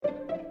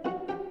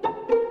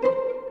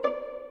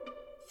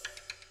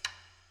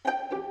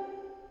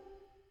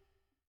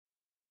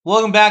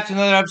Welcome back to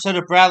another episode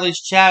of Bradley's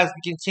Chat as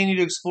we continue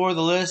to explore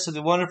the list of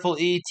the wonderful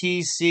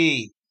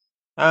ETC.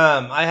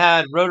 I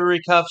had rotary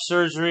cuff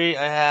surgery.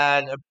 I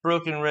had a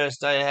broken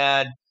wrist. I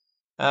had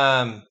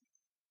um,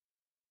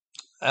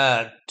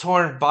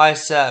 torn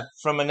bicep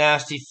from a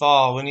nasty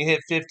fall. When you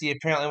hit 50,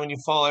 apparently when you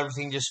fall,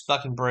 everything just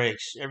fucking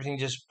breaks. Everything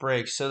just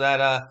breaks. So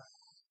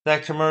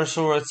that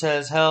commercial where it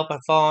says, "Help! I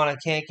fall and I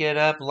can't get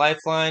up,"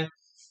 Lifeline.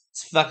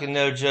 It's fucking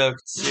no joke.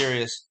 It's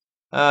serious.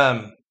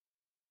 Um,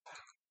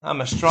 I'm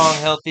a strong,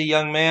 healthy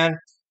young man,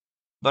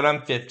 but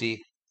I'm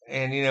 50.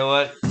 And you know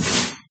what?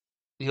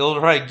 The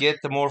older I get,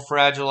 the more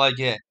fragile I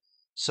get.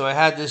 So I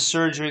had this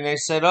surgery, and they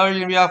said, "Oh, you're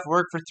gonna be off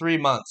work for 3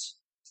 months."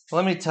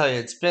 Well, let me tell you,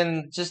 it's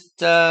been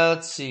just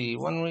let's see,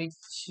 1 week,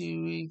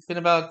 2 weeks, been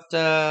about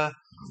a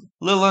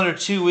little under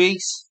 2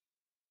 weeks.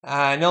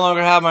 I no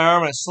longer have my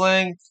arm in a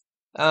sling.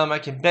 I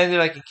can bend it,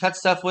 I can cut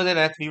stuff with it.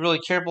 I have to be really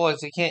careful,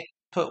 as I can't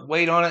put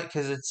weight on it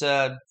because it's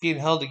being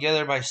held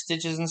together by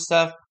stitches and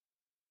stuff.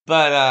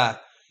 But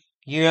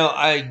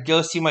I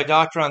go see my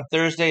doctor on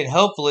Thursday, and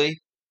hopefully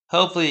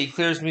he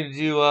clears me to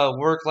do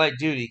work light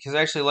duty because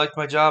I actually like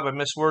my job. I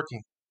miss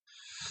working.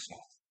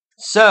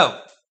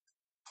 So,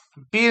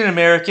 being an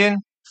American,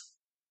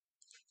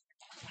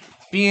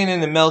 being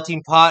in the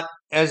melting pot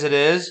as it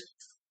is,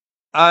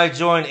 I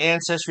joined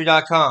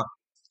Ancestry.com.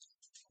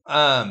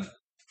 Um,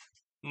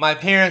 my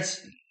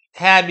parents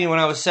had me when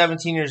I was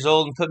 17 years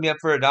old and put me up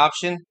for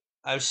adoption.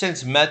 I've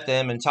since met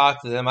them and talked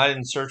to them. I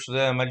didn't search for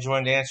them. I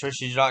joined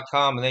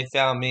Ancestry.com and they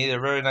found me. They're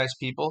very nice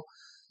people.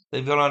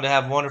 They've gone on to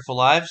have wonderful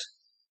lives,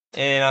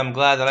 and I'm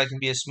glad that I can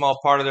be a small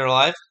part of their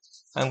life.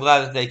 I'm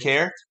glad that they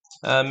care.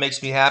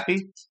 Makes me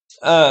happy.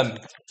 Um,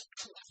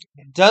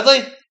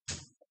 Dudley,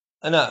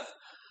 enough.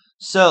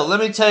 So let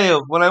me tell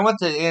you, when I went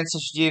to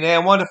Ancestry DNA, I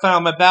wanted to find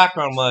out what my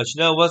background was.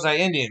 Was I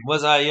Indian?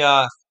 Was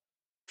I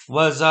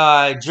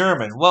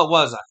German? What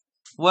was I?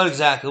 What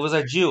exactly was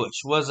I?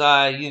 Jewish? Was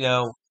I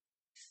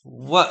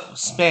what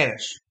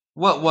Spanish?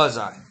 What was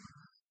I?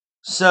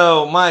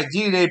 So my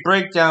DNA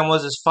breakdown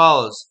was as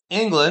follows: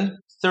 England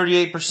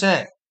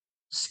 38%,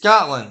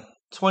 Scotland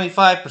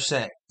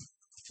 25%,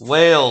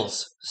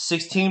 Wales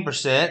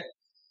 16%,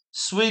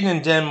 Sweden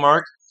and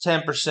Denmark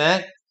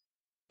 10%,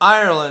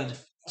 Ireland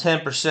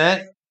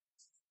 10%,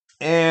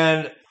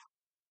 and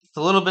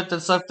the little bit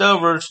that's left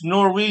over is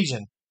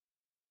Norwegian.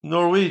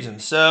 Norwegian.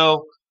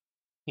 So,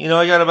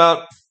 I got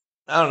about,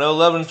 I don't know,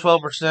 11,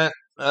 12%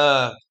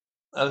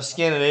 of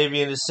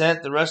Scandinavian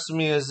descent. The rest of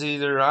me is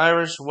either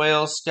Irish,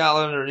 Wales,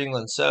 Scotland, or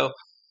England. So,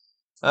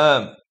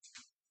 um,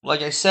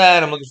 like I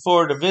said, I'm looking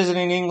forward to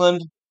visiting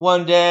England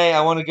one day.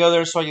 I want to go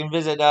there so I can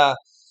visit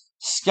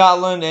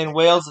Scotland and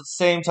Wales at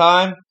the same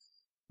time.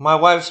 My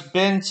wife's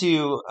been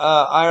to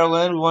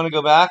Ireland. We want to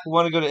go back. We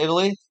want to go to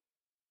Italy.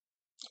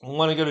 We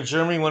want to go to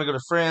Germany. We want to go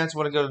to France. We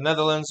want to go to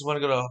Netherlands. We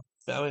want to go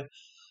to.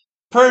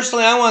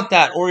 Personally, I want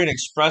that Orient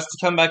Express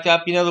to come back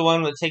up. You know, the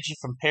one that takes you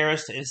from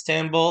Paris to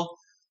Istanbul.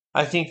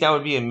 I think that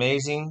would be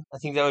amazing. I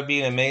think that would be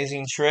an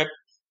amazing trip,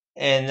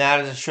 and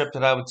that is a trip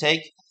that I would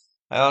take.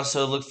 I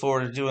also look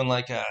forward to doing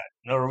like a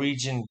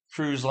Norwegian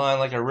cruise line,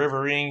 like a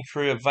Riverine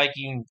cruise,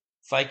 a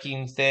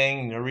Viking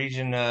thing,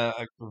 Norwegian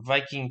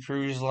Viking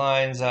cruise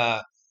lines.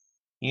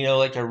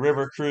 Like a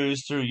river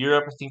cruise through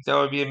Europe. I think that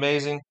would be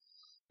amazing.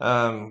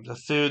 The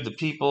food, the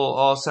people,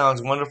 all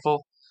sounds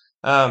wonderful.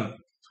 Um,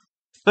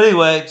 but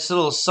anyway, just a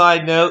little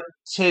side note,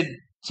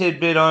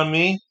 tidbit on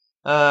me.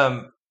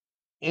 Um,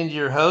 into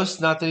your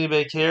host. Not that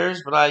anybody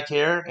cares, but I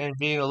care. And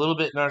being a little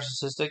bit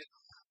narcissistic,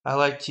 I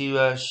like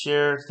to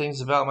share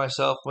things about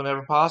myself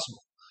whenever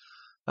possible.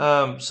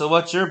 So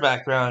what's your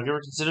background? Have you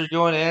ever considered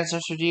going to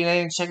Ancestry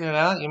DNA and checking it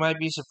out? You might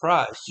be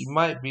surprised. You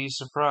might be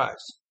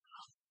surprised.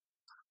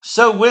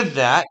 So with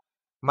that,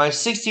 my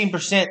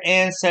 16%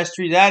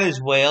 ancestry, that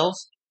is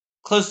Wales.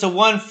 Close to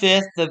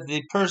 1/5 of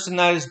the person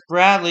that is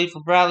Bradley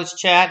for Bradley's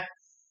Chat,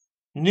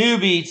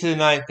 newbie to the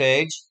ninth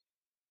age.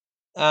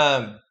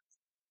 Um,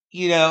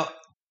 you know,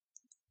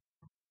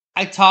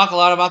 I talk a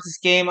lot about this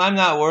game. I'm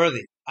not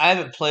worthy. I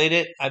haven't played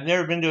it. I've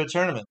never been to a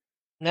tournament.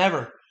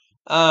 Never.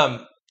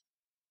 Um,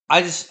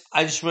 I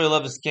just really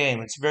love this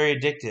game. It's very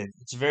addictive.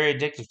 It's very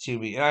addictive to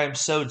me, and I am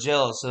so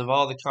jealous of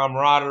all the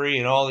camaraderie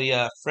and all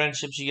the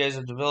friendships you guys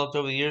have developed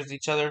over the years with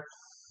each other.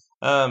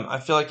 I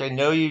feel like I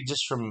know you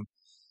just from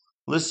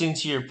listening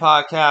to your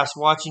podcast,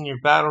 watching your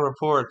battle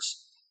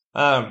reports.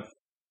 Um,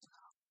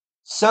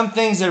 some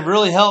things that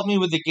really helped me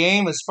with the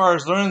game, as far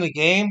as learning the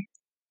game,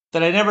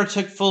 that I never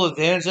took full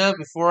advantage of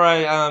before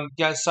I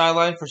got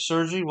sidelined for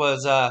surgery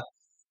was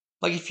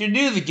like if you're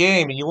new to the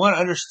game and you want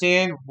to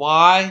understand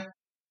why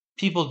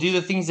people do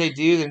the things they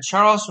do, then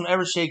Charles from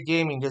Evershade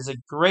Gaming does a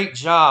great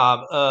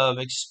job of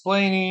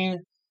explaining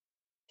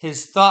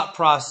his thought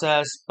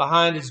process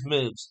behind his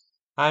moves.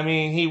 I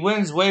mean, he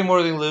wins way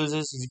more than he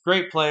loses. He's a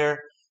great player.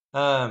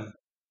 Um,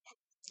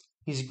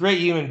 he's a great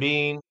human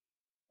being.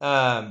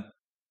 Um,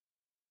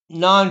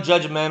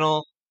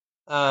 non-judgmental.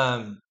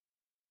 Um,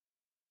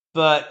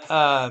 but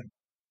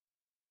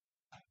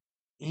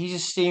he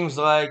just seems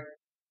like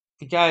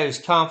the guy who's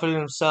confident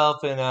in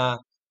himself, and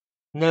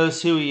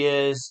knows who he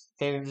is,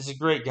 and is a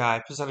great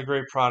guy. Puts out a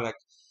great product.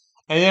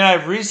 And then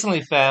I've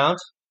recently found,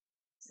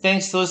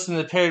 thanks to listening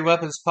to the Paired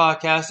Weapons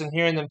podcast and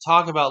hearing them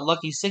talk about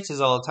Lucky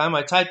Sixes all the time,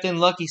 I typed in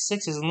Lucky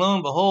Sixes, and lo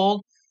and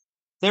behold,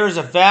 there is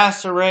a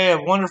vast array of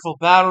wonderful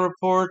battle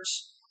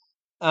reports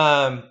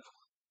um,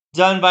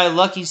 done by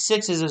Lucky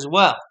Sixes as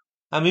well.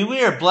 I mean,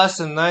 we are blessed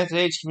in the ninth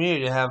age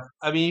community to have.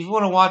 I mean, if you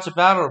want to watch a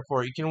battle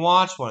report, you can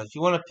watch one. If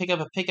you want to pick up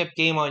a pickup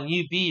game on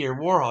UB or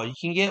Warhol, you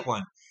can get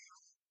one.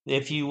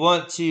 If you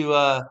want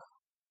to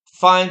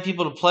find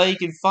people to play, you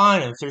can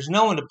find them. If there's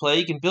no one to play,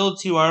 you can build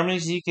two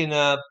armies. You can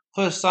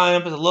put a sign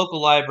up at the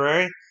local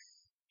library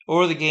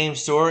or the game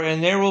store,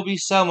 and there will be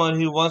someone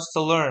who wants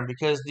to learn.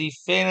 Because the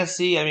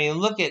fantasy, I mean,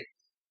 look at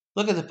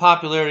the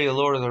popularity of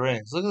Lord of the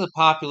Rings. Look at the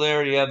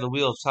popularity of the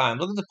Wheel of Time.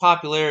 Look at the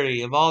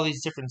popularity of all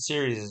these different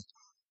series.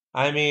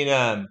 I mean,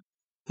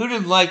 who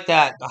didn't like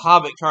the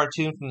Hobbit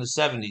cartoon from the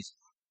 70s?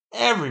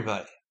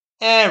 Everybody.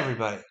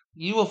 Everybody.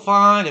 You will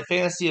find a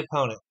fantasy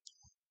opponent.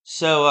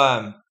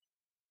 So,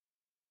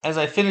 as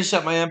I finish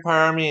up my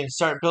Empire army and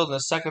start building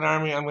a second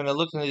army, I'm going to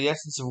look into the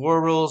essence of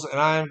war rules, and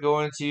I'm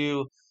going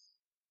to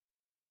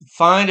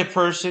find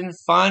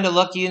a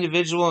lucky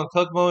individual in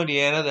Kokomo,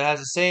 Indiana that has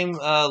the same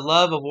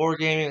love of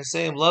wargaming, the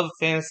same love of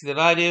fantasy that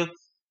I do,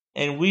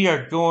 and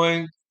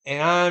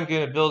I'm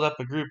going to build up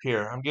a group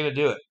here. I'm going to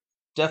do it.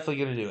 Definitely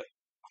going to do it.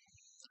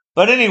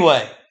 But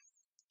anyway,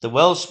 the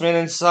Welshman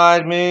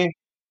inside me,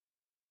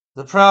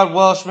 the proud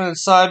Welshman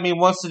inside me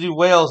wants to do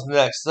Wales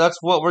next. That's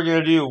what we're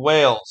going to do,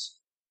 Wales.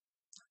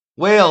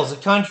 Wales, a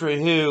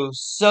country who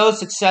so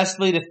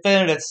successfully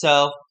defended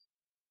itself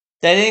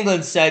that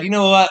England said, you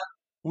know what,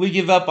 we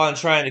give up on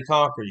trying to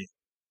conquer you.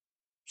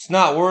 It's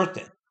not worth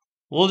it.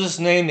 We'll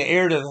just name the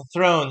heir to the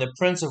throne the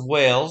Prince of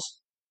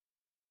Wales,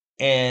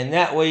 and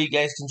that way you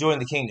guys can join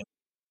the kingdom.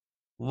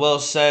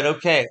 Wales said,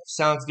 okay,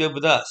 sounds good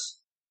with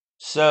us.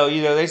 So,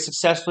 they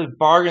successfully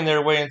bargained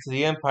their way into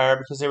the empire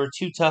because they were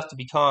too tough to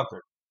be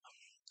conquered.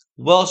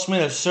 Welshmen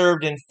have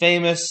served in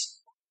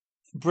famous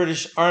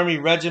British Army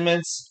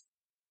regiments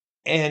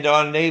and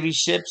on Navy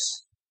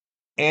ships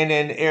and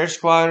in air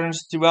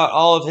squadrons throughout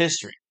all of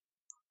history.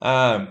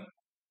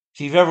 If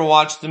you've ever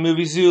watched the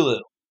movie Zulu,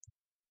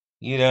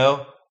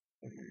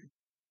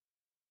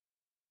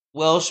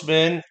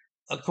 Welshmen,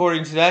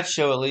 according to that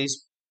show at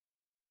least,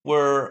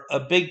 were a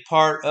big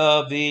part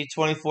of the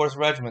 24th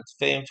Regiment,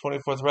 the famed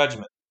 24th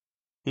Regiment,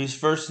 whose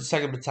 1st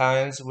and 2nd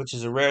Battalions, which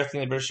is a rare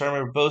thing in the British Army,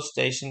 were both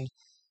stationed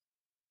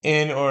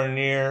in or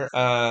near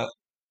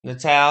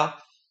Natal,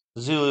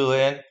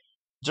 Zululand,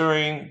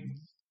 during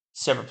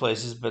separate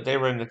places, but they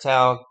were in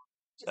Natal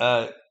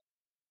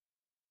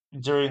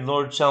during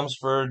Lord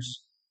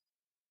Chelmsford's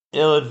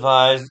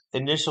ill-advised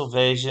initial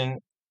invasion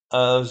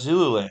of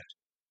Zululand.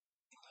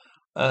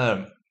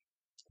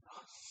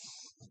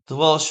 The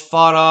Welsh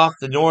fought off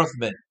the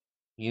Northmen.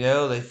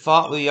 They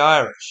fought with the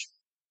Irish.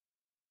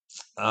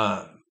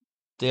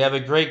 They have a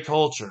great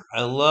culture.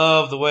 I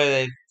love the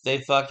way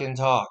they fucking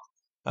talk.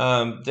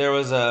 There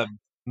was a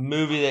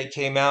movie that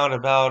came out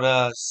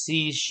about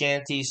sea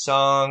shanty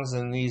songs,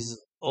 and these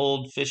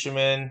old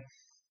fishermen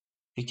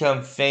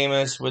become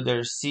famous with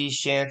their sea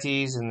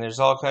shanties, and there's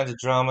all kinds of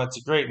drama. It's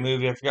a great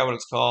movie. I forgot what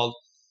it's called,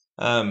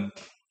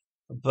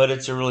 but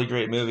it's a really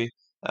great movie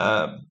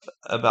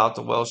about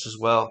the Welsh as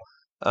well.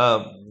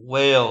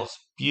 Wales,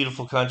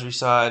 beautiful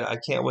countryside. I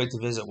can't wait to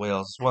visit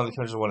Wales. It's one of the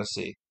countries I want to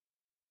see.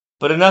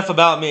 But enough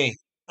about me.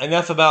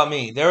 Enough about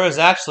me. There was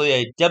actually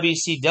a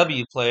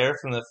WCW player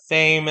from the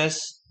famous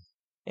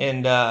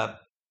and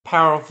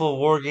powerful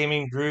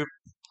wargaming group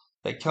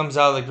that comes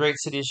out of the great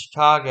city of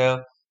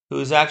Chicago who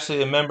is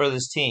actually a member of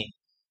this team.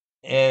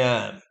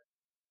 And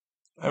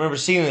I remember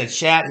seeing in the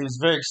chat he was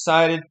very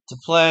excited to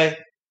play.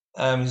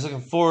 He's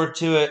looking forward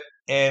to it,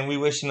 and we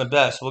wish him the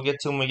best. We'll get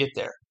to him when we get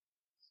there.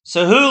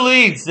 So who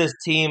leads this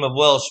team of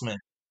Welshmen?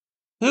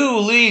 Who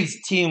leads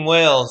Team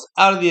Wales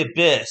out of the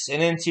abyss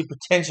and into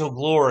potential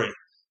glory?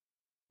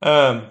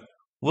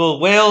 Will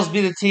Wales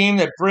be the team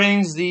that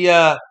brings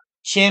the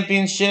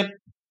championship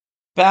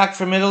back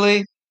from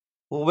Italy?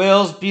 Will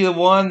Wales be the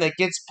one that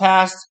gets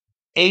past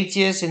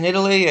Aetius in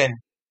Italy and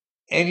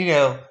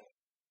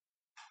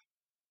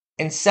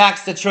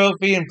sacks the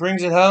trophy and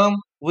brings it home?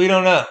 We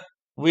don't know.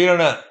 We don't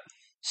know.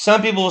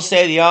 Some people will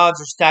say the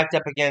odds are stacked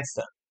up against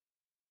them.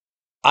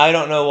 I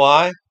don't know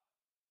why.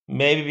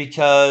 Maybe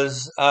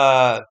because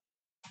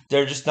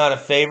they're just not a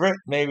favorite.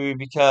 Maybe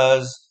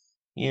because,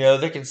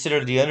 they're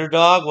considered the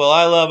underdog. Well,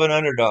 I love an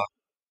underdog.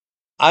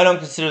 I don't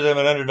consider them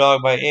an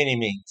underdog by any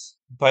means.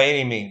 By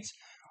any means.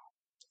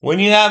 When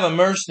you have a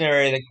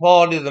mercenary, the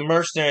quality of the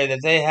mercenary that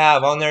they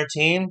have on their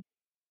team,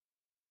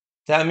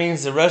 that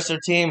means the rest of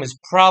their team is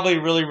probably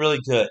really, really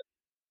good.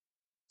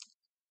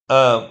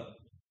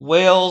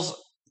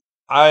 Wales,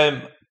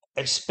 I'm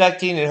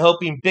expecting and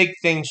hoping big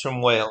things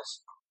from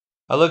Wales.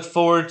 I look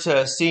forward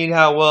to seeing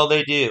how well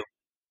they do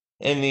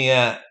in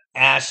the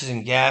Ashes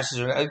and Gashes.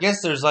 I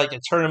guess there's like a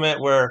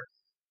tournament where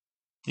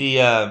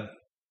the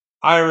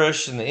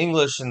Irish and the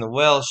English and the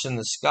Welsh and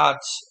the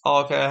Scots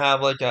all kind of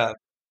have like a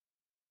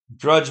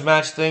grudge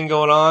match thing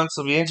going on.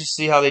 So it'll be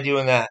interesting to see how they do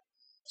in that.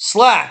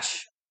 Slatch,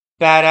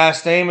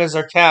 badass name, is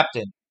our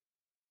captain.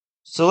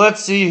 So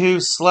let's see who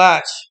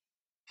Slatch.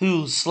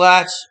 Let's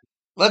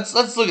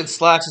look at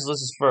Slatch's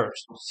list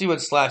first. See what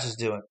Slatch is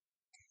doing.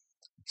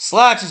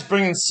 Slatch is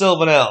bringing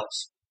Sylvan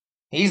Elves.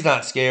 He's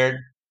not scared.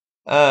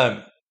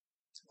 Um,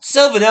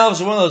 Sylvan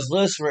Elves are one of those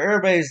lists where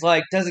everybody's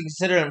like doesn't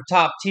consider them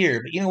top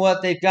tier, but you know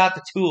what? They've got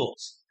the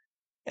tools,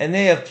 and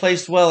they have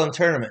placed well in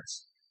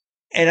tournaments.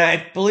 And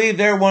I believe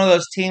they're one of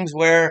those teams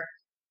where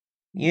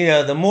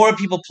the more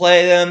people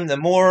play them, the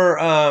more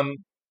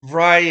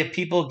variety of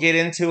people get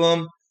into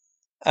them.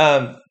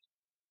 Um,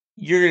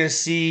 you're going to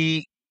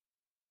see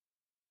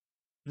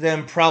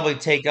them probably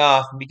take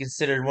off and be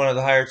considered one of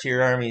the higher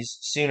tier armies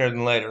sooner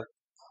than later.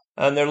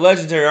 Their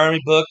legendary army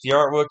book, the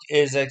artwork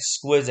is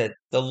exquisite.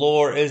 The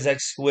lore is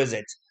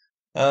exquisite.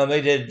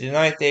 The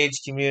Ninth Age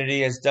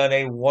community has done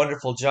a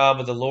wonderful job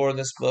with the lore in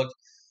this book.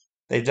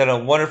 They've done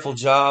a wonderful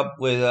job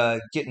with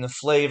getting the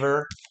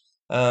flavor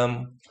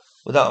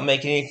without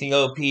making anything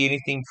OP,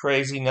 anything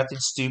crazy, nothing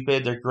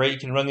stupid. They're great. You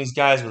can run these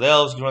guys with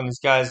elves. You can run these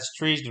guys as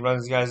trees. You can run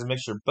these guys as a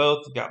mixture of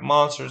both. They've got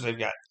monsters. They've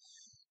got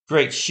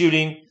great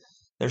shooting.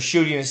 Their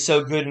shooting is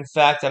so good, in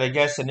fact, that I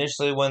guess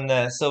initially when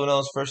the Sylvan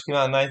Elves first came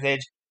out in Ninth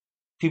Age,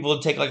 people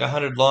would take like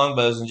 100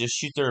 longbows and just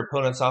shoot their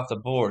opponents off the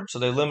board. So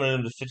they limited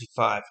them to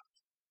 55,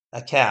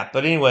 a cap.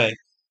 But anyway,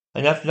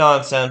 enough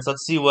nonsense.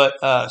 Let's see what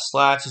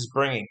Slatch is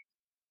bringing.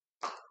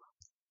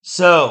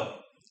 So,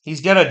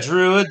 he's got a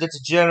druid that's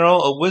a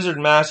general, a wizard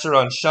master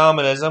on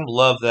shamanism,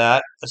 love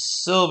that, a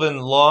sylvan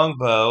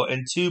longbow,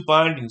 and 2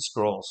 binding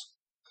scrolls.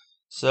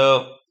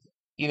 So,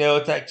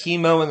 with that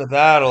chemo in the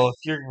battle, if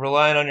you're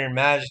relying on your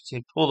magic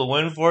to pull the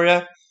win for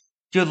you,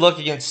 good luck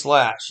against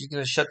Slatch. He's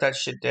going to shut that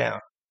shit down.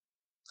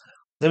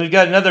 Then we've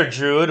got another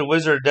druid, a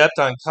wizard adept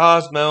on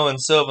Cosmo and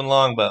sylvan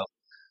longbow.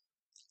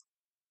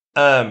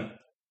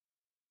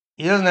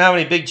 He doesn't have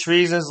any big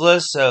trees in his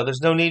list, so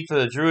there's no need for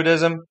the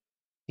druidism.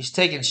 He's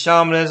taking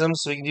shamanism,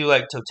 so he can do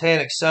like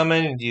totemic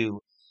summon, and do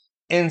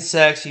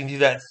insects, you can do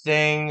that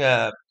thing,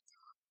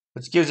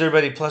 which gives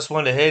everybody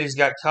 +1 to hit. He's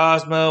got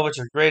Cosmo, which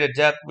are great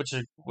adept, which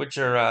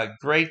are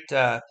great.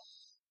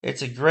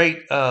 It's a great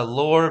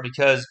lore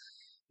because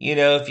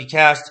if you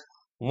cast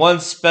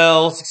one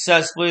spell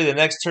successfully, the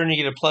next turn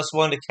you get a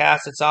 +1 to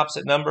cast its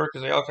opposite number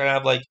because they all kind of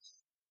have like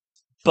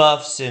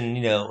buffs and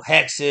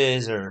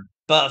hexes or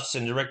buffs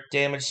and direct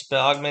damage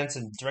spell augments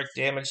and direct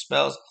damage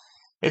spells.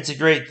 It's a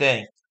great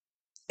thing.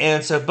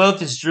 And so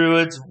both his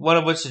druids, one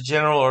of which is a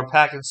general, are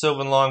packing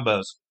sylvan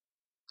longbows.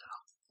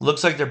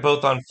 Looks like they're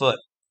both on foot.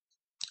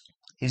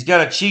 He's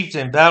got a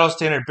chieftain, battle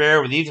standard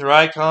bearer with ether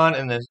icon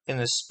and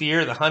the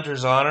spear, the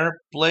hunter's honor,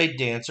 blade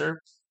dancer.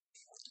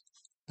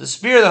 The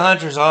spear, the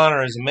hunter's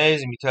honor, is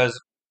amazing because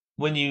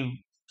when you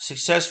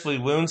successfully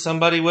wound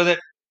somebody with it,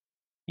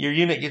 your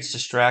unit gets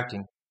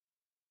distracting.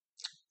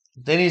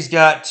 Then he's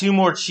got 2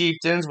 more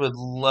chieftains with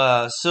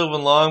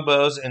sylvan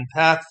longbows and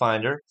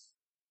pathfinder.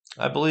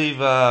 I believe,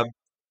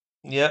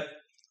 yep,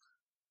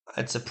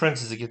 it's the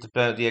princes that get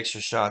the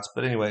extra shots.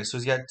 But anyway, so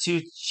he's got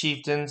 2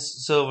 chieftains,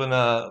 sylvan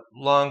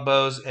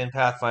longbows, and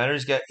pathfinder.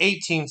 He's got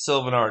 18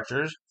 sylvan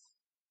archers,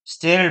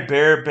 standard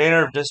bearer,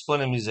 banner of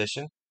discipline, and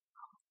musician.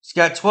 He's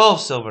got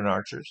 12 sylvan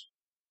archers.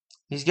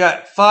 He's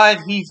got 5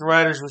 heath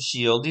riders with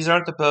shield. These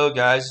aren't the bow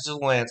guys; these are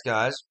the lance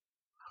guys.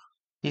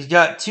 He's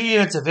got 2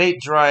 units of 8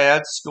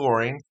 dryads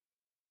scoring.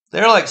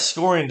 They're like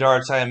scoring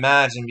darts, I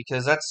imagine,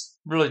 because that's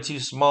really too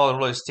small to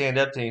really stand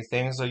up to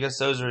anything. So I guess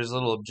those are his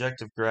little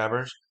objective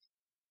grabbers.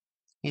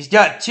 He's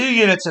got 2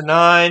 units of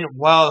 9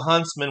 wild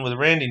huntsmen with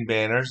rending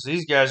banners.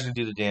 These guys can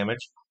do the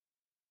damage.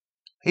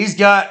 He's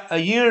got a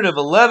unit of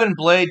 11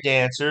 blade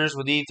dancers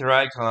with ether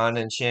icon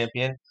and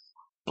champion.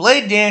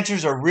 Blade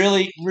dancers are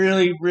really,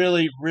 really,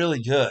 really,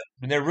 really good. I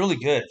mean, they're really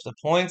good. For the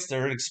points,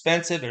 they're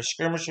inexpensive. They're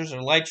skirmishers.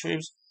 They're light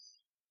troops.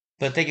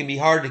 But they can be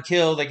hard to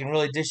kill. They can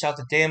really dish out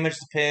the damage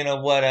depending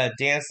on what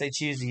dance they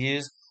choose to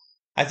use.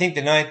 I think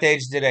the Ninth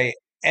Age did an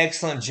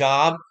excellent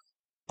job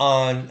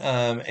on,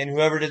 and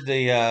whoever did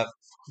the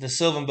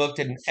Sylvan book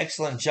did an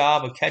excellent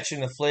job of catching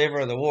the flavor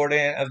of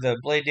the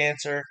blade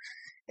dancer,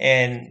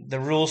 and the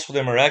rules for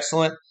them are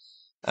excellent.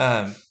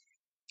 Then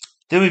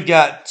we've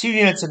got 2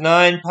 units of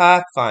 9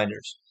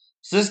 pathfinders.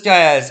 So this guy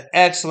has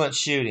excellent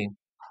shooting.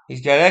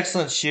 He's got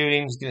excellent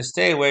shooting. He's going to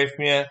stay away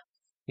from you.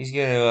 He's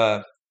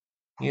going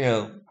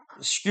to,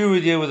 screw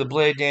with you with the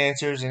blade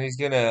dancers, and he's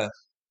going to,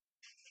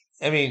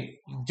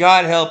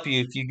 God help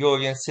you if you go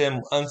against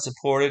him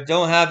unsupported.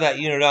 Don't have that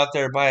unit out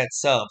there by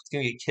itself. It's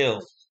going to get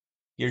killed.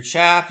 Your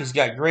chaff, he's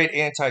got great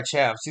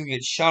anti-chaff. He's going to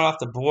get shot off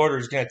the board, or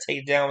he's going to take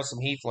it down with some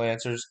heath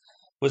lancers,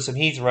 with some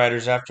heath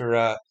riders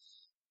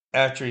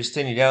after he's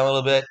thinned you down a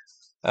little bit.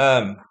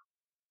 I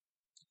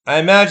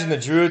imagine the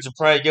druids will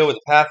probably go with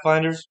the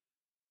pathfinders.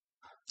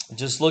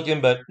 Just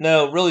looking, but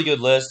no, really good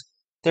list.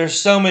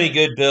 There's so many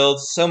good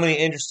builds, so many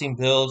interesting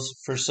builds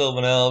for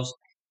Sylvan Elves,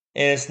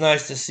 and it's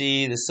nice to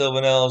see the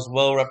Sylvan Elves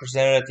well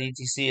represented at the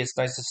ETC. It's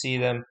nice to see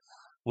them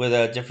with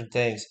different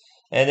things.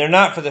 And they're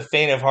not for the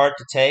faint of heart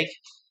to take.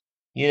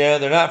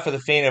 They're not for the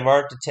faint of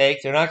heart to take.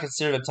 They're not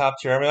considered a top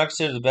tier army. They're not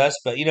considered the best,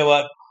 but you know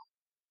what?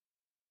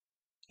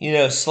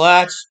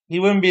 Slatch, he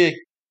wouldn't be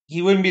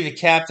the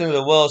captain of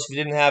the Welsh if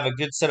he didn't have a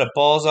good set of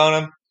balls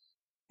on him.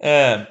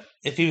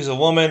 If he was a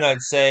woman,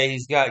 I'd say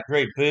he's got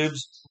great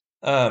boobs.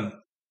 Um,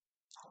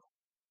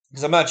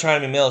 because I'm not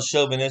trying to be male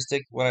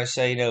chauvinistic when I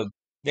say, man,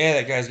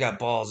 that guy's got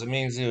balls. It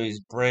means he's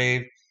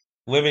brave.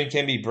 Women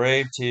can be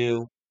brave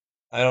too.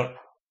 I don't,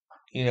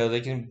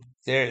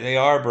 they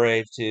are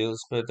brave too.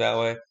 Let's put it that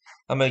way.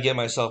 I'm gonna get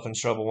myself in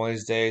trouble one of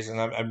these days, and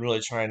I'm really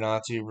trying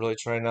not to. Really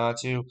trying not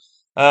to.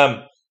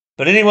 Um,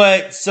 but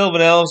anyway,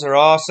 Sylvan Elves are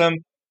awesome.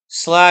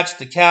 Slatch,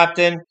 the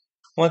captain.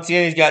 Once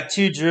again, he's got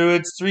 2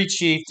 druids, 3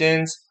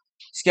 chieftains.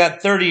 He's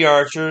got 30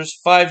 archers,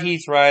 5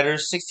 heath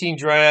riders, 16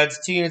 dryads,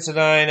 2 units of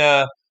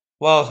 9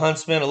 wild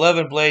huntsmen,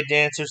 11 blade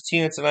dancers, 2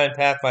 units of 9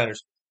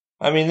 pathfinders.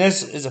 I mean,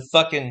 this is a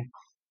fucking.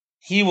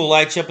 He will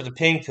light you up with a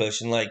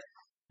pincushion. Like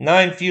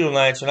 9 feudal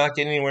knights are not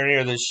getting anywhere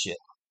near this shit.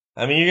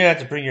 I mean, you're gonna have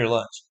to bring your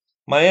lunch.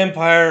 My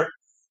empire.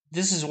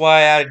 This is why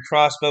I added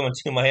crossbowmen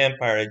to my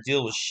empire to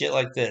deal with shit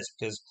like this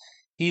because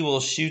he will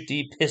shoot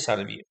the piss out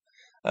of you.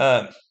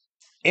 Um,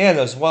 and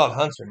those wild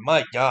huntsmen,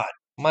 my God,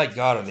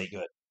 are they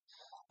good?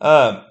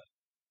 Um,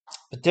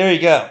 but there you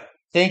go.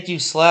 Thank you,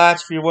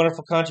 Slatch, for your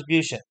wonderful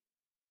contribution.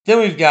 Then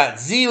we've got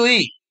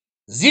Zeely.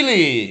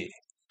 Zeely!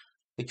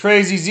 The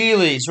crazy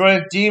Zeely. He's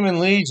running Demon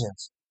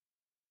Legions.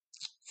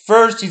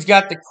 First, he's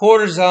got the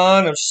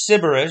courtesan of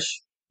Sybarish.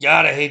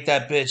 God, I hate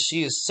that bitch.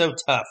 She is so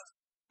tough.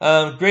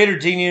 Greater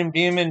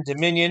Demon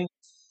Dominion.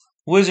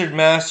 Wizard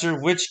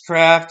Master.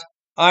 Witchcraft.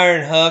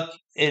 Iron Husk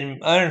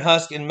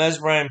and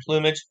Mesmerine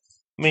Plumage.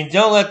 I mean,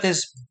 don't let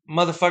this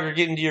motherfucker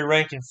get into your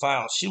rank and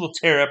file. She will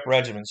tear up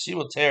regiments. She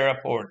will tear up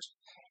hordes.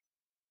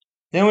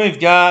 Then we've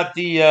got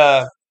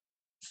the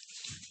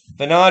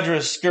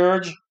Vanadra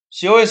Scourge.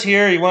 So you always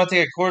hear you want to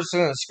take a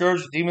courtesan and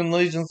Scourge with Demon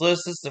Legions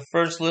list. This is the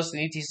first list in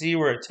ETC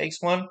where it takes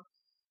one.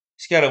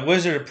 He's got a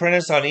Wizard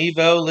Apprentice on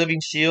Evo, Living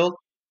Shield.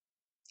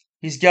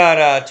 He's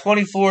got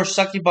 24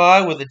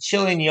 Succubi with a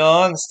Chilling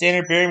Yawn, the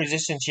Standard Bearer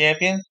Musician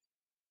Champion.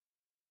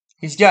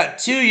 He's got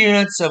 2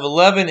 units of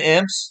 11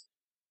 Imps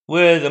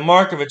with the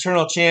Mark of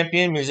Eternal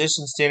Champion,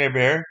 Musician Standard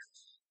Bearer.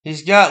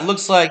 He's got,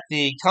 looks like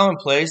the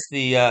commonplace,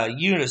 the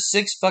unit of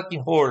 6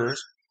 fucking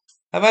Hoarders.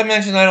 Have I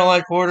mentioned I don't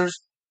like Hoarders?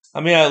 I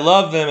mean, I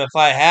love them if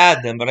I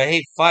had them, but I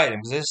hate fighting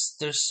them because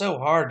they're so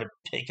hard to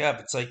pick up.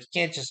 It's like you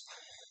can't just.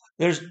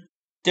 There's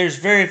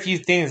very few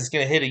things that's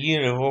going to hit a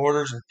unit of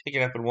Hoarders and pick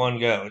it up in one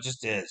go. It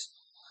just is.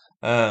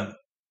 But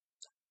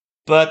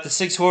the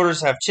 6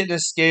 Hoarders have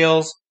Chitinous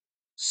Scales,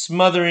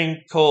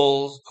 Smothering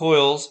Coils,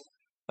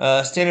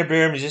 Standard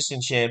Bearer Musician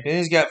Champion.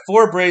 He's got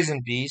 4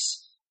 Brazen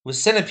Beasts with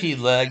Centipede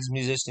Legs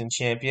Musician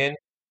Champion.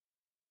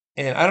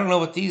 And I don't know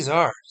what these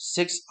are.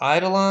 6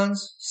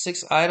 Eidolons?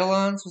 6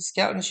 Eidolons with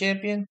Scout and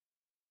Champion?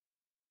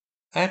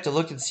 I have to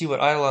look and see what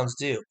Eidolons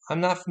do.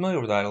 I'm not familiar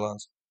with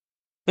Eidolons.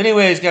 But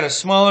anyway, he's got a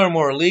smaller,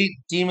 more elite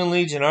Demon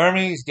Legion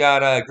army. He's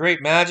got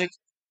great magic.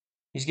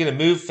 He's going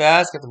to move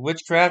fast. Got the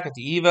Witchcraft, got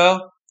the Evo.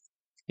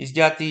 He's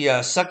got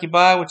the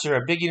Succubi, which are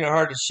a big unit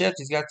hard to shift.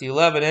 He's got the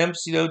 11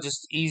 Imps,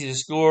 just easy to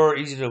score,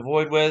 easy to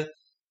avoid with.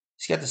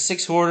 He's got the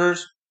 6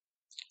 Hoarders.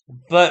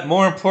 But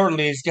more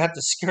importantly, he's got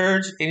the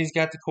Scourge and he's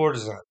got the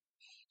Courtesan.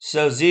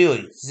 So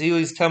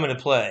Zeely's coming to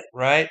play,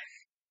 right?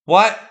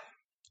 What?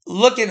 I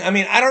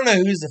don't know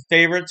who's the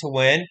favorite to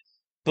win,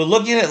 but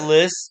looking at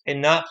lists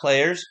and not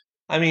players,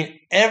 I mean,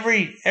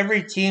 every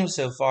team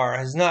so far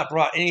has not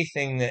brought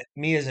anything that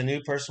me as a new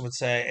person would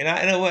say,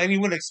 and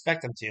you wouldn't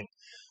expect them to.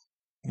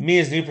 Me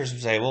as a new person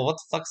would say, well, what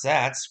the fuck's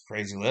that? That's a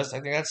crazy list. I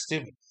think that's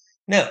stupid.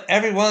 No,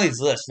 every one of these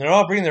lists, they're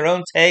all bringing their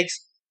own takes.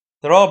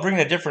 They're all bringing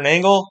a different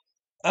angle.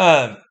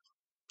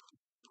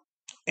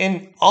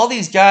 And all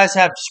these guys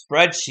have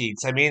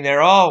spreadsheets. I mean,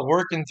 they're all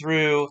working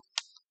through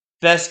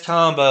best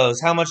combos.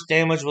 How much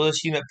damage will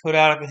this unit put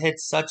out if it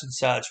hits such and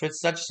such,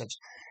 hits such and such.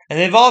 And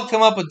they've all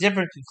come up with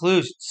different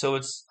conclusions. So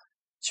it's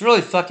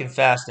really fucking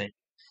fascinating.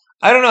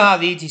 I don't know how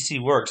the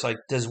ETC works. Like,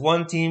 does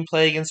one team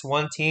play against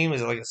one team?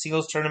 Is it like a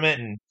singles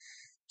tournament and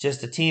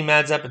just the team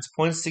adds up its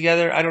points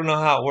together? I don't know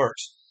how it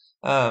works.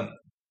 But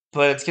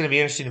it's going to be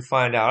interesting to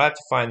find out. I have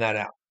to find that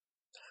out.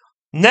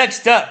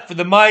 Next up for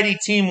the mighty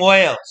Team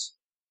Wales,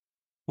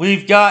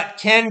 we've got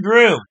Ken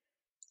Groom.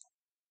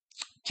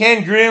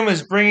 Ken Groom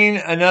is bringing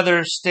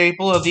another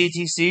staple of the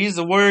ETCs,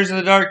 the Warriors of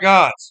the Dark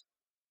Gods.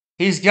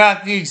 He's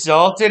got the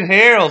Exalted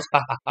Herald,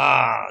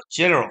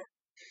 General.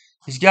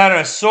 He's got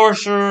a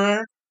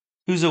Sorcerer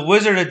who's a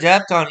Wizard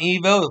Adept on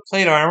Evo with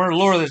Plate Armor,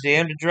 Lore of the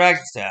Damned, and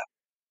Dragon Staff.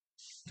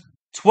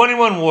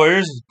 21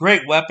 Warriors with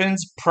great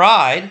weapons,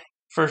 Pride,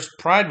 first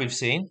Pride we've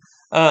seen,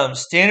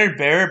 Standard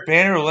Bearer,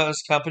 Banner,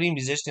 Relentless Company,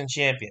 Musician, and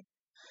Champion.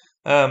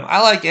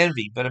 I like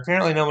Envy, but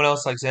apparently no one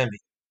else likes Envy.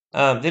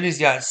 Then he's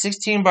got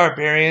 16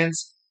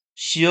 Barbarians,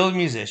 Shield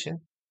Musician,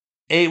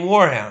 8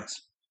 Warhounds.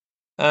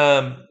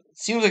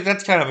 Seems like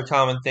that's kind of a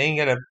common thing.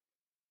 You got a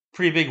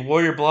pretty big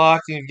warrior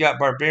block, and you've got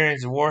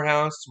Barbarians and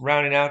Warhounds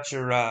rounding out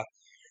your. I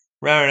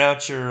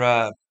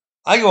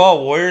go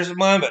all warriors with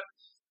mine, but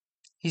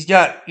he's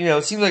got.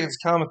 It seems like it's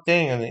a common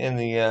thing in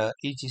the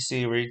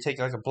ETC where you take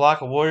like a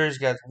block of warriors,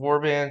 you got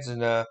warbands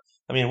and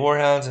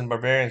warhounds and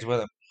barbarians with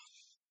them.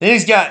 Then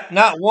he's got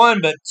not one,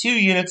 but 2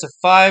 units of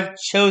 5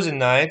 chosen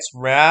knights,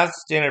 Wrath,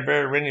 Standard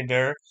Bearer, Reigning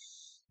Bearer,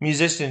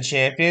 Musician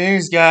Champion. And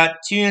he's got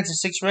 2 units of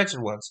 6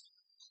 wretched ones.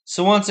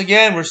 So once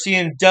again, we're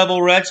seeing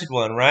double wretched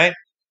one, right?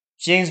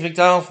 James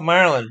McDonald from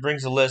Ireland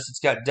brings a list.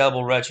 It's got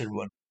double wretched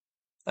one.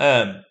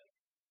 So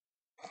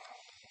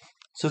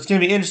it's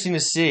going to be interesting to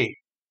see,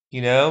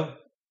 you know,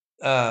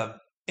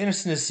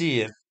 interesting to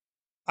see if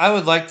I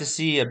would like to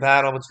see a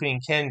battle between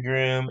Ken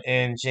Groom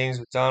and James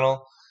McDonald,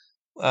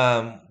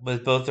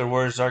 with both their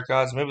Warriors Dark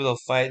Gods. Maybe they'll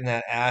fight in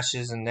that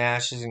Ashes and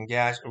Nashes and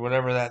Gash or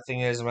whatever that thing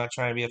is. I'm not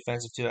trying to be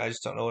offensive to it. I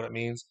just don't know what it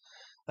means.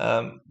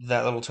 That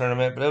little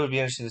tournament, but it would be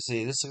interesting to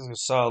see. This is a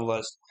solid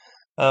list.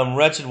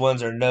 Wretched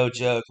ones are no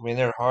joke. I mean,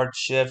 they're hard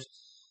shift,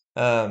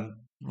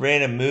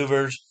 random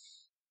movers,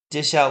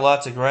 dish out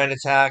lots of grind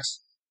attacks.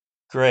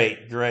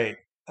 Great, great.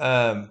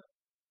 There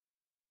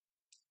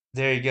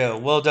you go.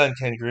 Well done,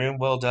 Ken Groom.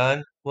 Well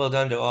done. Well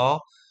done to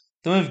all.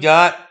 Then we've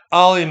got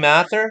Ollie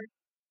Mather.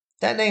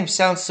 That name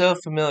sounds so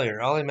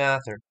familiar. Ollie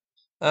Mather.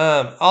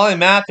 Ollie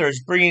Mather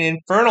is bringing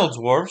Infernal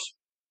Dwarfs.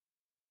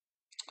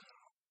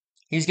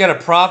 He's got a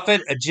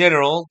prophet, a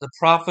general, the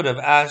prophet of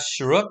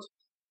Asheruk,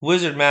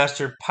 wizard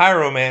master,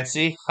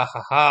 pyromancy. Ha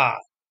ha ha.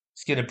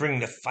 He's going to bring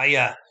the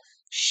fire.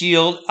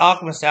 Shield,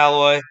 alchemist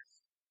alloy,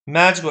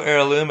 magical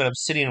heirloom, and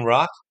obsidian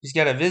rock. He's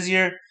got a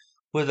vizier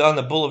on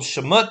the bull of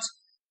Shamut,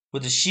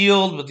 with the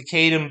shield, with the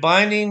Caden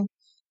binding,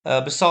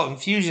 basalt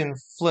infusion,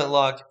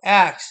 flintlock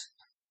axe.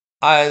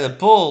 Eye of the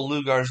bull,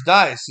 Lugar's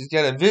dice. He's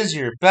got a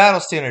vizier, battle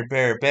standard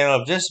bearer,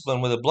 banner of discipline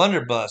with a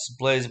blunderbuss,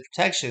 blaze of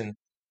protection,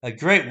 a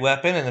great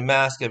weapon, and the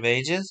mask of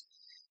ages.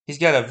 He's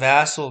got a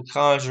vassal,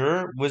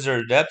 conjurer,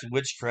 wizard adept,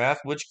 witchcraft.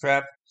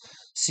 Witchcraft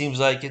seems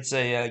like it's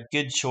a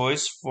good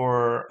choice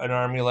for an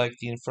army like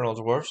the Infernal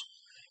Dwarfs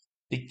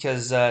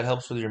because it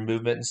helps with your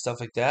movement and stuff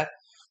like that.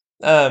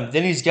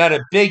 Then he's got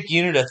a big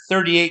unit of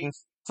 38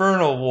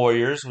 Infernal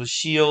Warriors with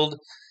shield,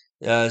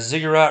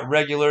 ziggurat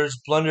regulars,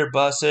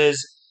 blunderbusses,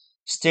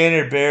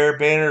 standard bearer,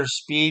 banner of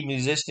speed,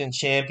 musician, and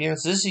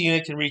champions. This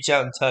unit can reach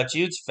out and touch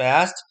you. It's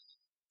fast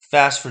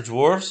for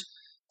dwarves.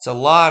 It's a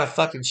lot of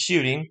fucking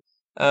shooting,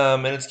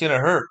 and it's gonna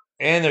hurt.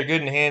 And they're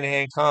good in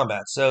hand-to-hand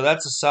combat, so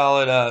that's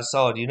a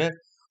solid unit.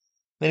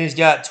 Then he's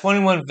got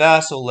 21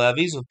 vassal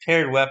levies with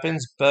paired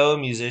weapons, bow,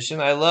 musician.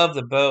 I love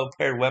the bow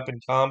paired weapon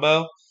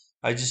combo.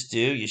 I just do.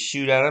 You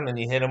shoot at them and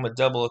you hit them with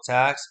double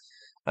attacks.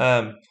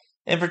 And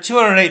for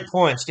 208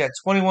 points, you got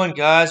 21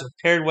 guys with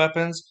paired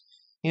weapons.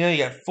 You know, you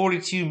got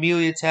 42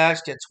 melee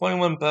attacks, you got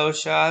 21 bow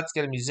shots,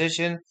 got a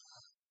musician.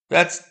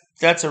 That's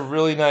a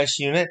really nice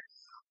unit.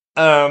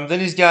 Then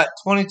he's got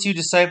 22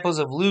 disciples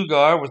of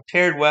Lugar with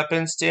paired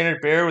weapons,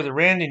 standard bearer with a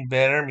Randing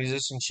banner,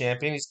 musician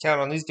champion. He's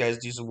counting on these guys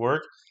to do some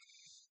work.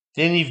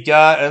 Then you've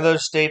got another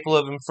staple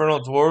of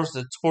Infernal Dwarves,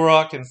 the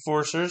Torok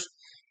Enforcers,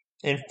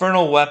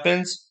 Infernal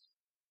Weapons,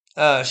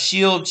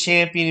 Shield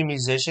Champion and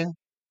Musician.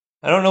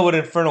 I don't know what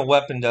Infernal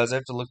Weapon does. I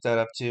have to look that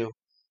up too.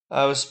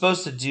 I was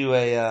supposed to do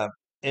a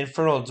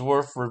Infernal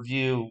Dwarf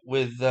review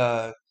with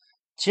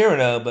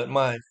Tyranno,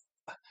 but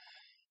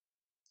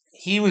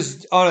he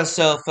was on a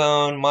cell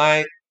phone.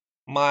 My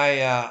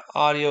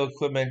audio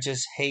equipment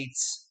just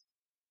hates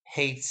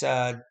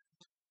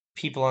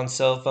people on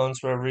cell phones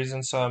for a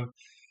reason. So I'm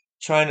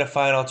trying to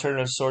find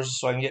alternative sources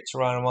so I can get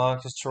Toronto on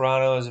because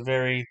Toronto is a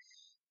very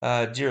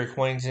dear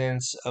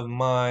acquaintance of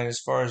mine as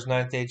far as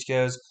ninth age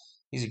goes.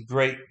 He's a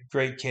great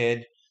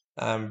kid.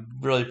 I'm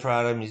really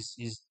proud of him.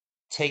 He's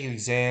taking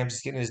exams.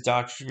 He's getting his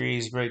doctorate degree.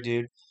 He's a great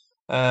dude.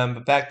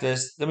 But back to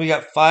this. Then we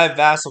got 5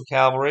 vassal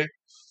cavalry.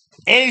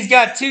 And he's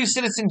got 2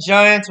 citizen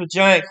giants with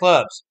giant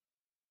clubs.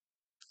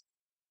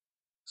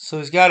 So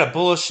he's got a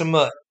bull of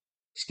Shamut.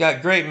 He's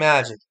got great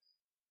magic.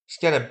 He's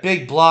got a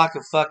big block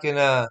of fucking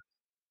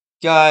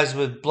guys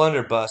with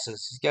blunderbusses.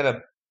 He's got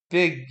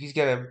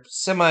a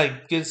semi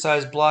good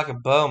sized block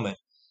of bowmen.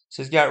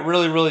 So he's got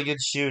really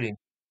good shooting.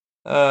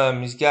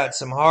 He's got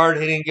some hard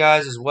hitting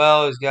guys as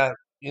well. He's got,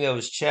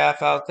 his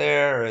chaff out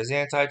there or his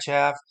anti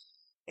chaff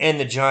and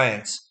the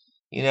giants.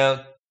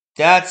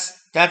 That's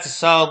a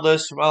solid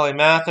list from Ollie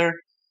Mather,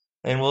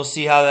 and we'll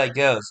see how that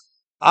goes.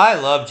 I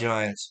love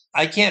giants.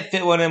 I can't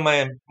fit one in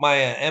my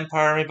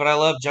Empire army, but I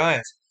love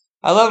giants.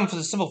 I love them for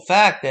the simple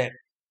fact that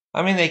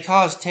they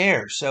cause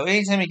tears. So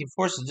anytime you can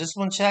force a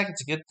discipline check,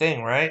 it's a good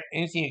thing, right?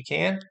 Anything you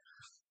can,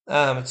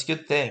 it's a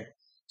good thing.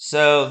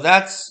 So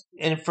that's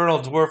Infernal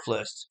Dwarf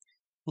list.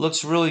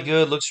 Looks really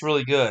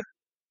good.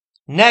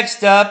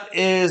 Next up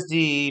is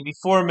the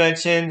before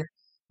mentioned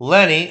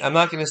Lenny. I'm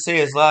not going to say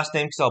his last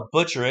name because I'll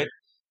butcher it.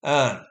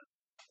 I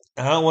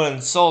don't want to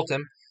insult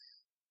him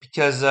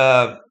because,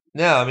 I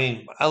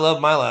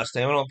love my last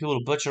name. I don't want people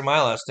to butcher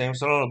my last name,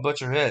 so I don't want to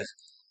butcher his.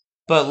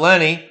 But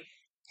Lenny,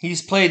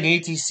 he's played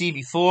in ETC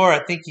before.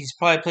 I think he's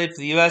probably played for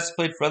the U.S.,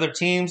 played for other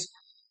teams.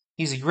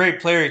 He's a great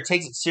player. He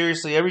takes it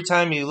seriously. Every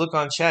time you look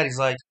on chat, he's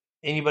like,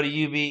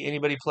 anybody UB,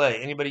 anybody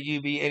play. Anybody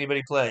UB,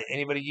 anybody play.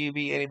 Anybody UB,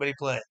 anybody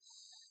play.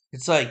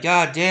 It's like,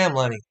 God damn,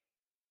 Lenny.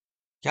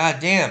 God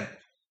damn.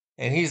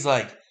 And he's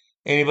like,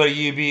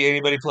 anybody UB,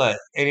 anybody play.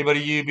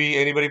 Anybody UB,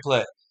 anybody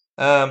play.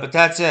 But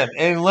that's him.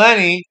 And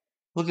Lenny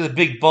Look at the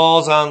big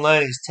balls on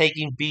Len. He's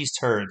taking beast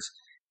herds.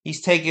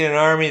 He's taking an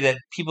army that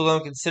people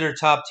don't consider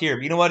top tier.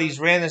 But you know what? He's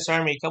ran this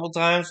army a couple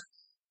times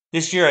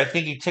this year. I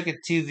think he took it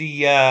to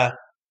the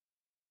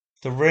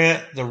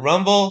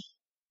Rumble,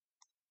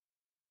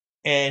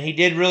 and he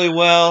did really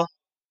well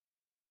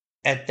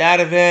at that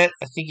event.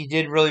 I think he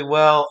did really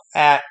well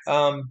at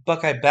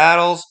Buckeye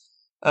Battles.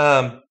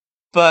 Um,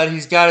 but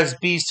he's got his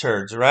beast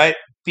herds, right?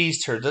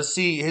 Beast herds. Let's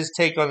see his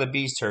take on the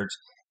beast herds.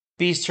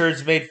 Beast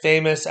herds made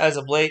famous as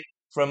of late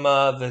from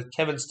the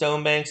Kevin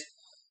Stonebanks,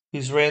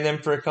 who's ran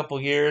them for a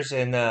couple years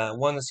and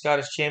won the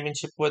Scottish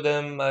Championship with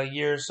them a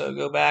year or so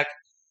ago back,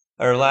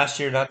 or last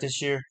year, not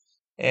this year.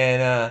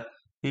 And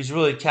he's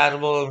really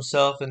catapulted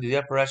himself into the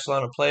upper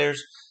echelon of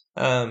players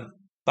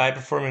by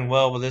performing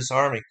well with this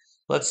army.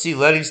 Let's see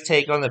Lenny's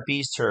take on the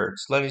beast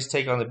herds. Lenny's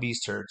take on the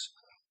beast herds.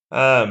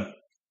 Um,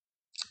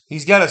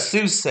 he's got a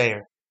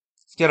soothsayer.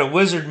 He's got a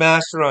wizard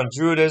master on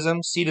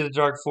druidism, seed of the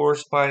dark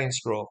forest, binding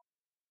scroll.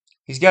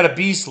 He's got a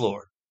beast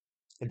lord,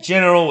 a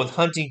general with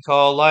hunting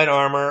call, light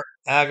armor,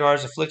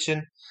 Agar's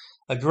affliction,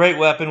 a great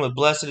weapon with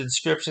blessed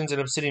inscriptions and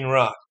obsidian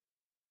rock.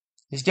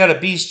 He's got a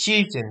beast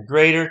chieftain,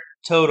 greater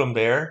totem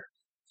bear,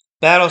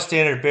 battle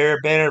standard bear,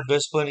 banner of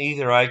discipline,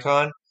 ether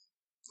icon,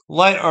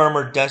 light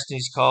armor,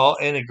 destiny's call,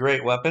 and a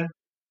great weapon.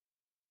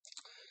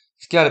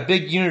 He's got a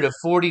big unit of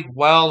 40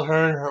 wild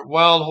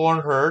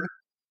horn herd,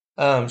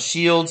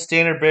 shield,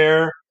 standard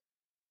bearer,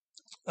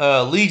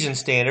 legion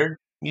standard,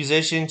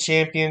 musician,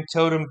 champion,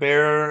 totem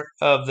bearer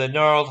of the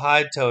gnarled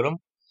hide totem.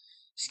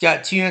 He's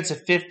got 2 units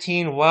of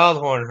 15 wild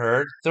horn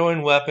herd,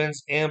 throwing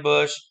weapons,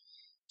 ambush,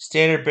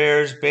 standard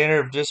bearers, banner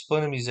of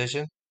discipline, and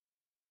musician.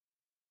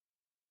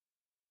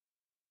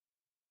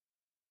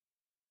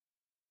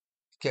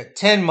 He's got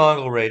 10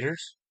 Mongol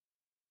raiders.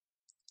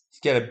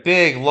 He's got a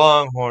big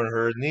longhorn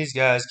herd, and these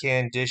guys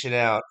can dish it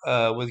out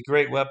with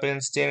great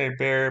weapons, standard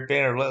bearer,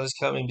 banner, relentless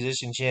company,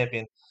 musician,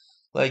 champion.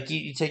 Like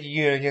you take a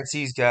unit against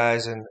these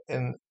guys, and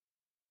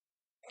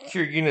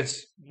your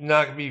unit's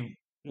not gonna be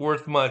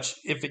worth much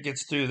if it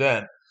gets through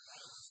them.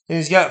 And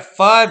he's got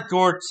 5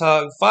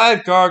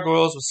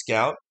 gargoyles with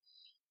scout,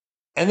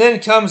 and then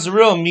comes the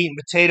real meat and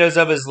potatoes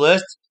of his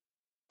list: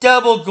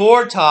 double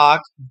Gortok,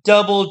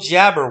 double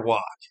Jabberwock.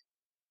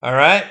 All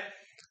right.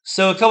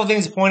 So a couple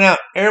things to point out.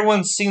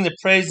 Everyone's singing the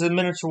praise of the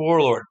Minotaur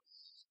Warlord.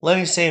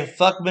 Lenny's saying,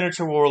 fuck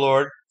Minotaur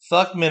Warlord,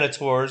 fuck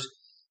Minotaurs.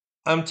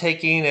 I'm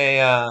taking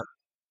a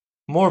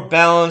more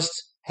balanced,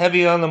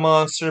 heavy on the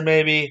monster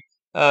maybe,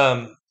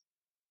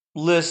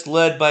 list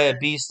led by a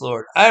Beast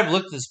Lord. I've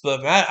looked at this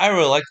book, and I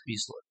really like the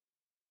Beast Lord.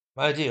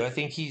 I do. I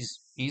think he's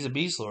a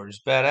Beast Lord.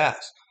 He's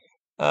badass.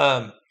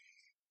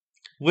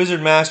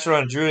 Wizard Master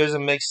on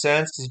Druidism makes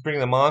sense because he's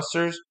bringing the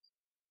monsters.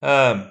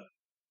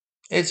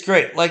 It's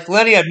great. Like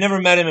Lenny, I've never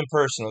met him in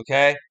person,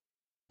 okay?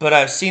 But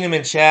I've seen him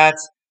in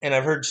chats, and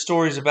I've heard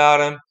stories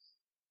about him,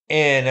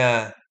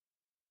 and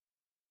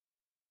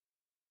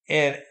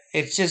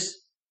it's just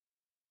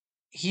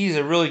he's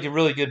a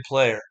really good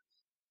player.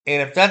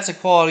 And if that's the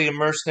quality of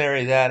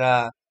mercenary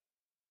that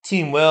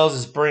Team Wells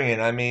is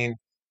bringing, I mean,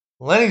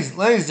 Lenny's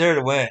there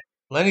to win.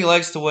 Lenny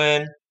likes to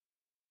win.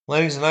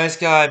 Lenny's a nice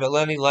guy, but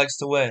Lenny likes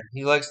to win.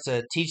 He likes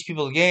to teach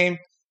people the game.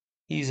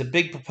 He's a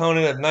big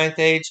proponent of Ninth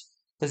Age.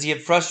 Does he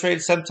get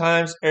frustrated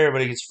sometimes?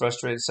 Everybody gets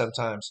frustrated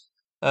sometimes.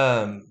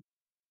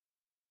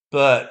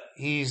 But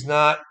he's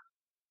not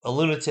a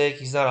lunatic.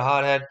 He's not a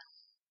hothead.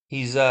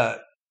 He's a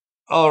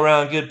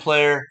all-around good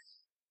player.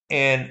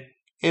 And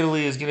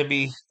Italy is going to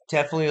be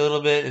definitely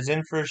is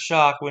in for a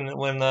shock when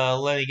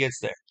Lenny gets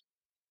there.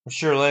 I'm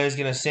sure Lenny's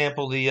going to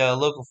sample the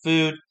local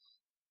food.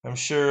 I'm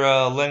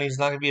sure Lenny's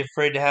not going to be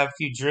afraid to have a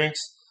few drinks.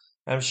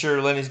 I'm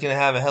sure Lenny's going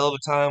to have a hell of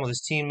a time with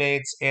his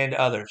teammates and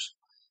others.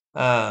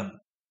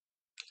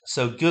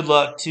 So good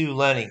luck to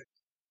Lenny.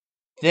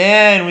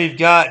 Then we've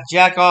got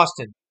Jack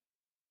Austin.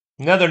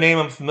 Another name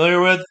I'm familiar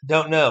with,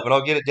 don't know, but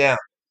I'll get it down.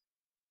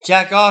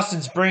 Jack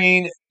Austin's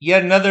bringing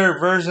yet another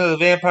version of the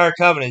Vampire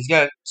Covenant. He's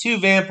got a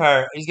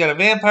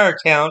vampire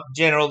count,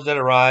 General Dead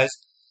Arise,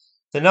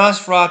 the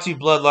Nosferatu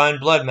Bloodline,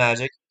 Blood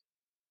Magic,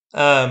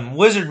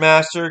 Wizard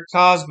Master,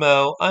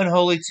 Cosmo,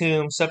 Unholy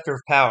Tomb, Scepter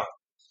of Power.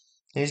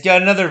 And he's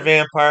got another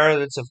vampire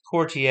that's of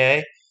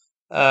Courtier,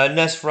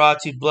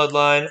 Nosferatu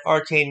Bloodline,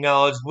 Arcane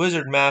Knowledge,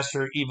 Wizard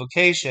Master,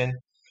 Evocation,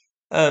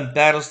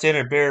 Battle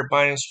Standard Bearer,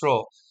 Binding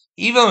Scroll.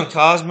 Evo and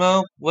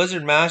Cosmo,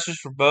 Wizard Masters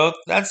for both.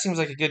 That seems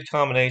like a good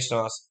combination,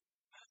 Austin.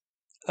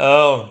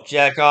 Oh,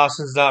 Jack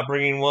Austin's not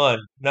bringing 1,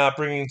 not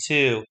bringing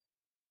 2.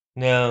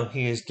 No,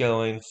 he is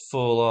going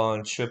full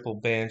on triple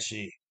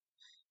Banshee.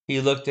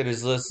 He looked at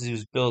his list as he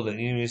was building,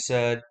 and he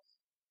said,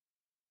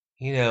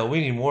 we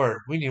need more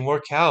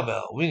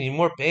cowbell. We need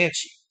more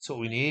Banshee. That's what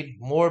we need,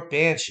 more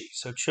Banshee.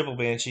 So triple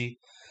Banshee.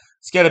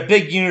 He's got a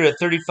big unit of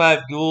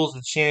 35 ghouls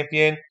with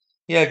champion.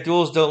 Yeah,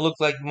 ghouls don't look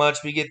like much,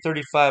 but you get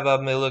 35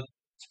 of them,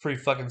 it's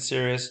pretty fucking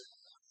serious.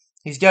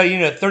 He's got a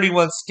unit of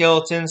 31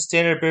 skeletons,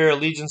 standard bearer,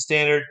 legion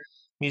standard,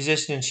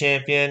 musician, and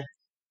champion.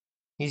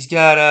 He's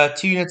got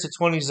 2 units of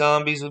 20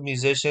 zombies with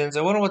musicians.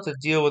 I wonder what the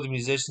deal with the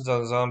musicians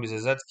on the zombies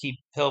is. That's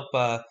help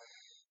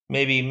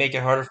maybe make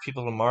it harder for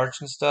people to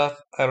march and stuff.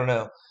 I don't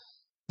know.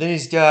 Then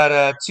he's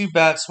got 2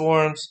 bat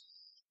swarms.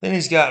 Then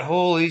he's got,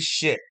 holy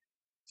shit,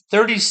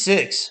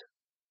 36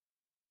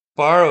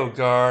 borrow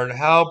guard,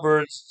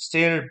 halberds,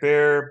 standard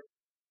bearer,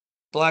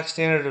 black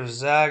standard of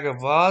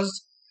Zagavaz,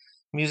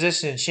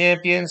 musician and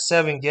champion,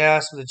 7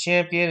 gas with a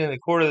champion, and a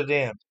Court of the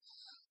Damned.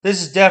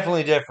 This is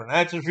definitely different. I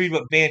have to read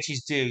what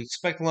Banshees do.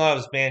 Expect a lot of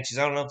his Banshees.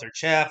 I don't know if they're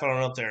chaff. I don't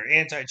know if they're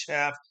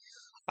anti-chaff.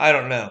 I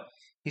don't know.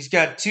 He's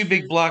got 2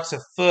 big blocks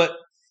of foot.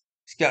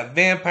 He's got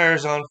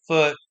vampires on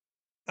foot.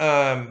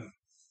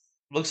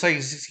 Looks like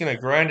he's just going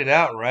to grind it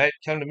out, right?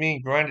 Come to me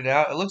and grind it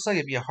out. It looks like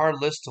it'd be a hard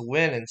list to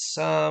win in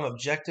some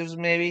objectives,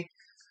 maybe.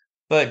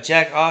 But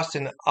Jack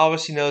Austin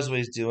obviously knows what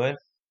he's doing.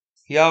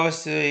 He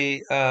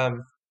obviously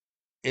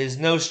is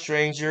no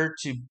stranger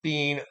to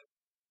being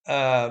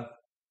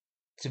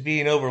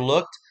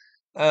overlooked.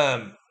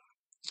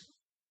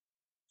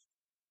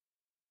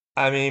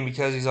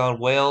 Because he's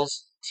on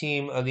Wales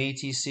team of the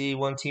ETC,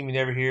 one team you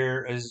never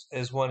hear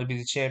as wanting to be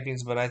the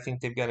champions, but I think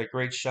they've got a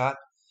great shot.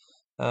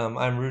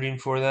 I'm rooting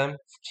for them,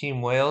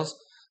 Team Wales.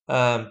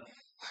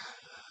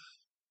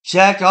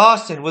 Jack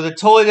Austin with a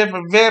totally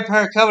different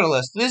Vampire Covenant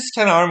list. This is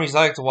kind of armies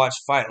I like to watch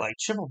fight, like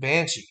Triple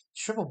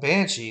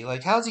Banshee.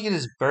 Like, how's he get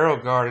his barrel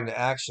guard into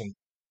action?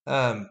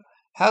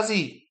 What's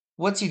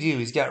he do?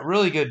 He's got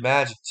really good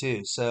magic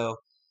too. So,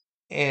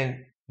 and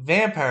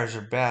vampires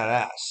are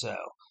badass. So,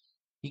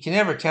 you can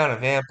never count a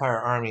vampire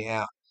army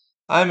out.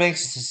 I'm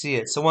anxious to see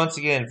it. So once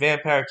again,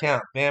 Vampire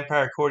Count,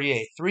 Vampire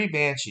Courtier, 3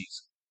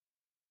 Banshees,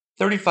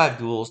 35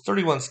 ghouls,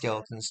 31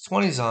 skeletons,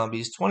 20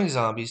 zombies,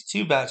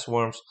 2 bat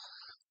swarms,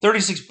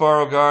 36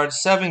 borrow guards,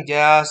 7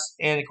 gas,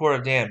 and a Court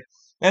of Damned.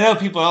 I know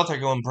people out there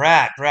going,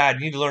 Brad, you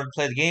need to learn to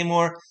play the game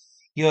more.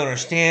 You don't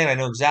understand. I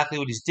know exactly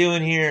what he's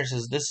doing here. He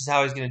says this is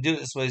how he's going to do it.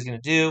 This is what he's going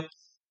to do.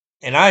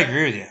 And I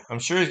agree with you. I'm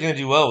sure he's going to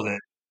do well with it.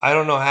 I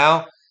don't know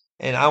how,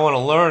 and I want to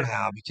learn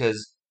how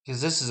because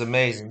this is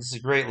amazing. This is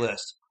a great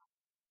list.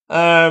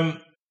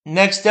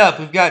 Next up,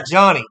 we've got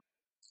Johnny.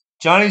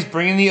 Johnny's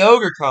bringing the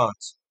Ogre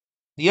Cons.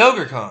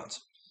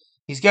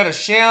 He's got a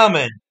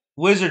Shaman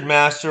Wizard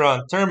Master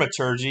on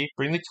Thaumaturgy.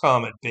 Bring the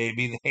Comet,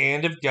 baby. The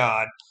Hand of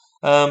God.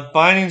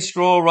 Binding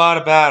Scroll, Rod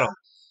of Battle.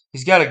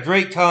 He's got a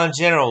Great Con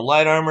General.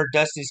 Light Armor,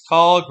 Destiny's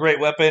Call. Great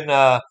Weapon,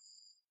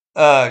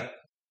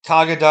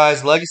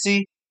 Kagadai's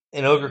Legacy.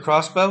 An Ogre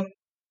Crossbow.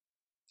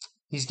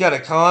 He's got a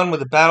Con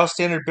with a Battle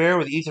Standard Bear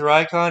with Ether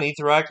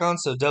Icon,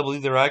 so double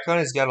Ether Icon.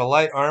 He's got a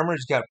Light Armor.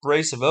 He's got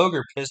Brace of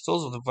Ogre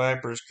Pistols with a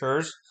Viper's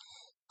Curse.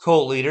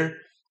 Colt Leader.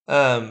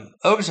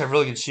 Ogres have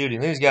really good shooting.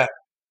 Then he's got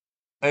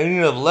a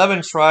unit of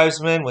 11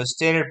 Tribesmen with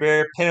Standard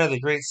Bearer, Pen of the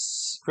Great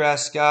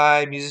Grass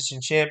Sky, Musician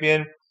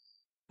Champion.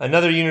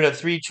 Another unit of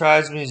 3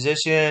 Tribesmen,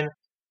 Musician.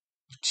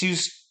 Two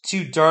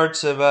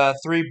darts of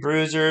 3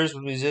 Bruisers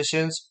with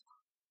Musicians.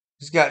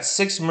 He's got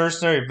 6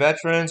 Mercenary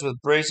Veterans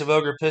with Brace of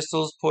Ogre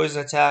Pistols,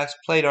 Poison Attacks,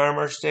 Plate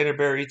Armor, Standard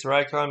Bearer, Ether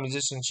Icon,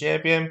 Musician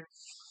Champion.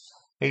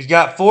 He's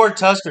got 4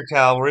 Tusker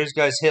Cavalry. These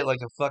guys hit like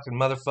a fucking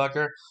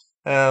motherfucker.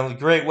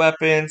 Great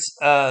weapons,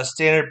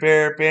 Standard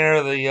Bearer, Banner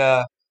of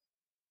the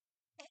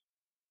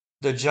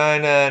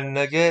Vagina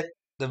Nugget.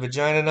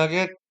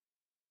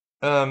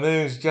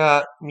 Then he's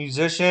got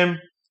Musician.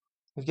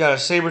 He's got a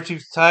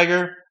Saber-Toothed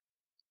Tiger.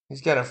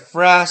 He's got a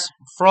Frost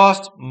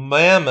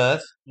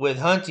Mammoth with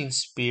Hunting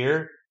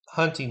Spear.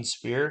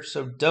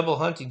 So double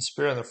Hunting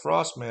Spear on the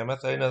Frost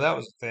Mammoth. I didn't know that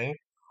was a thing.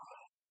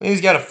 Then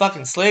he's got a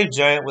fucking Slave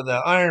Giant with an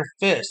Iron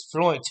Fist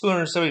for only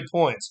 270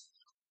 points.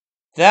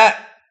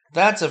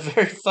 That's a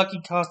very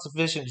fucking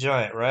cost-efficient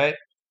giant, right?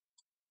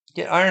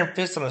 Get Iron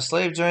Fist on a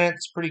Slave Giant,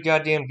 it's pretty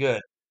goddamn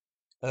good.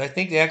 And I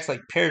think they act like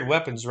paired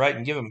weapons, right?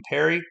 And give him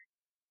parry.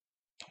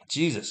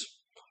 Jesus.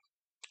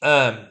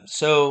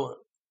 So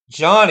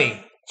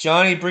Johnny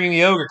bringing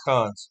the Ogre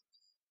Cons.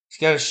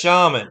 He's got a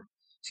Shaman.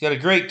 He's got a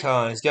Great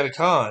Con. He's got a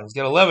Con. He's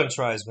got 11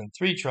 Tribesmen,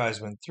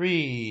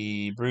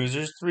 3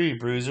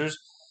 Bruisers,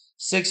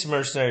 6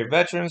 Mercenary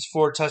Veterans,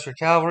 4 Tusker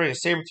Cavalry, a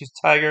Saber-Toothed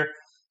Tiger,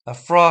 a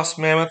Frost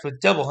Mammoth with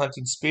double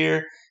Hunting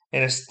Spear,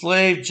 and a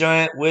Slave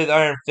Giant with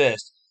Iron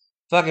Fist.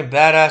 Fucking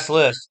badass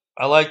list.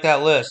 I like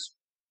that list.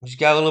 He's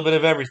got a little bit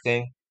of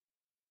everything.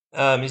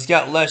 He's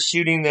got less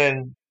shooting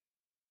than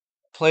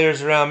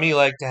players around me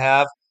like to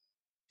have,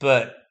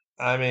 but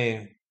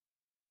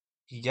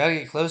you gotta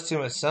get close to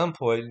him at some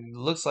point. It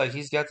looks like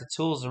he's got the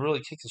tools to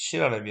really kick the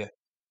shit out of you.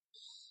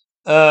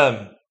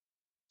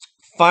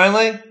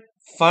 Finally,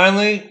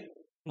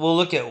 we'll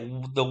look at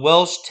the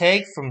Welsh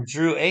take from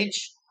Drew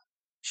H.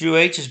 Drew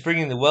H is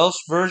bringing the Welsh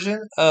version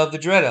of the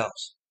Dread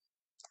Elves.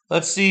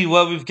 Let's see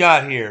what we've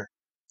got here.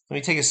 Let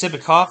me take a sip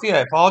of coffee. I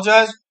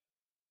apologize.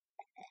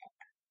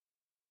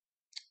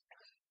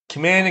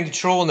 Command and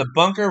control in the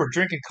bunker. We're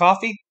drinking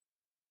coffee.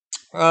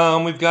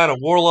 We've got a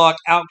Warlock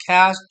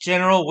Outcast,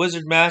 General,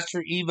 Wizard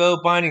Master, Evo,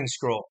 Binding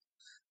Scroll.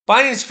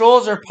 Binding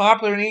Scrolls are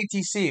popular in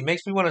ETC. It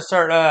makes me want to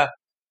start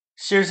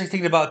seriously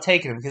thinking about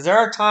taking them. Because there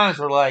are times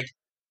where, God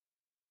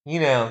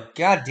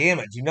damn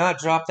it, do not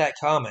drop that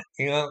comment.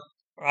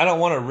 I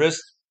don't want to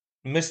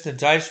miss the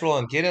dice roll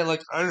and get it.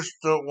 I just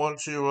don't want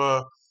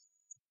to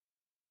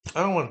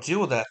I don't want to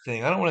deal with that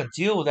thing. I don't want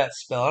to deal with that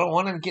spell. I don't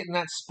want him getting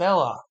that spell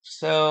off.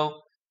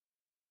 So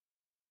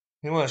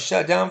you want to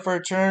shut down for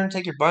a turn?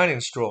 Take your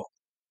Binding Scroll.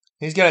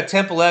 He's got a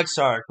Temple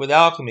Exarch with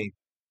Alchemy,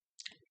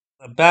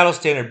 a Battle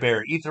Standard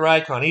Bearer, Ether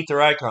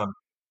Icon.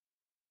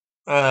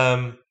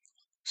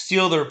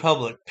 Steel the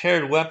Republic,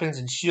 Paired Weapons,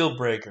 and Shield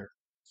Breaker.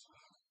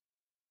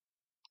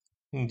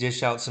 He can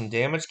dish out some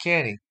damage,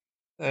 can he?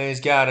 And he's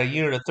got a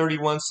unit of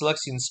 31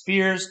 Celestian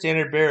Spears,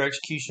 Standard Bearer,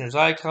 Executioner's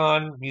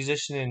Icon,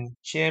 Musician, and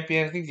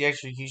Champion. I think the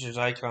Executioner's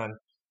Icon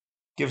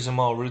gives them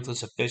all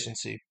Ruthless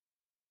Efficiency.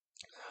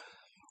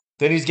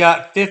 Then he's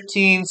got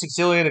 15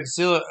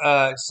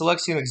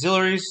 Selection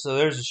Auxiliaries, so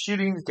there's a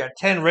shooting. He's got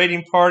 10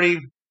 Raiding Party,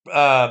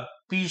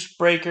 Beast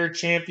Breaker,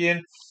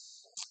 Champion,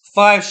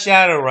 5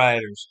 Shadow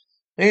Riders.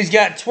 And he's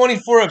got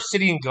 24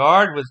 Obsidian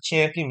Guard with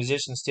Champion,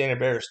 Musician, Standard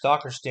Bearer,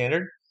 Stalker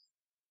Standard.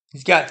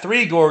 He's got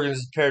 3 Gorgons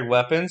with paired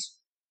weapons.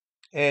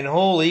 And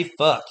holy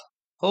fuck,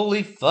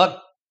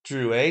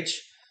 Drew H.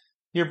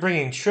 You're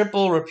bringing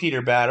triple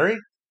Repeater Battery,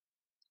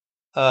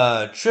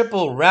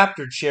 triple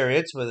Raptor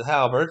Chariots with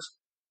Halberds.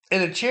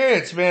 And the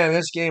Chariots, man, in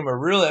this game are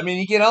really, I mean,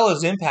 you get all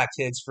those impact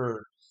hits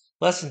for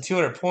less than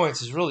 200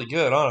 points is really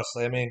good,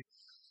 honestly. I mean,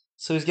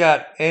 so he's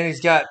got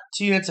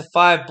 2 units of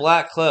 5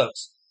 Black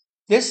Cloaks.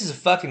 This is a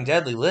fucking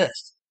deadly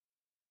list.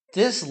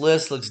 This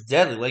list looks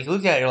deadly. Like,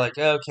 look at it, you're like,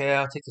 okay,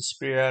 I'll take the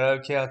Spear out.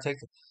 Okay, I'll take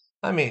the,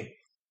 I mean,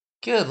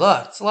 good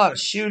luck. It's a lot of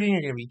shooting.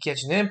 You're going to be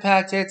catching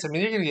impact hits. I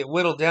mean, you're going to get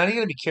whittled down. You're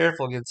going to be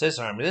careful against this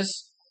army.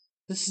 This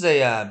is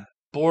a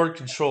board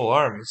control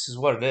army. This is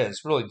what it is.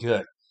 It's really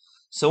good.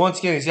 So once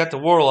again, he's got the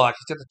Warlock.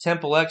 He's got the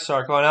Temple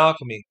Exarch on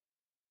Alchemy.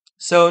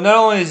 So not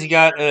only has he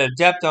got an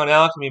Adept on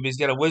Alchemy, but he's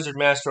got a Wizard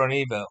Master on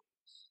Evo.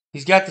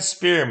 He's got the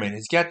Spearman.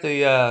 He's got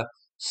the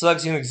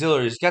Selection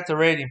Auxiliaries. He's got the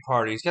Raiding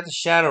Party. He's got the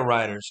Shadow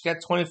Riders. He's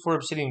got 24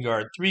 Obsidian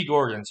Guard, 3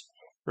 Gorgons,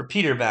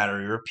 Repeater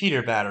Battery.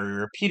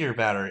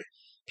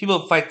 People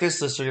that fight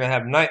this list are going to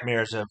have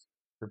nightmares of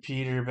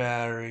Repeater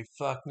Battery.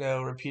 Fuck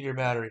no, Repeater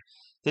Battery.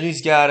 Then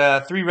he's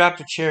got 3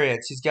 Raptor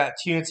Chariots. He's got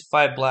 2 units of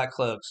 5 Black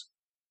Cloaks.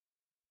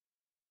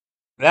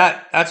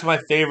 That's my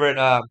favorite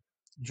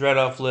Dread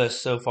Elf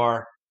list so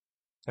far.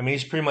 I mean,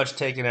 he's pretty much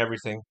taken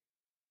everything.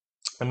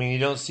 I mean, you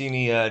don't see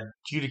any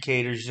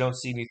Judicators, you don't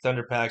see any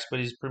Thunder Packs, but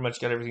he's pretty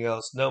much got everything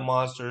else. No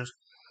monsters,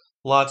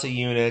 lots of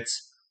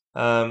units.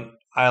 I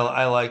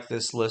like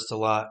this list a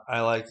lot.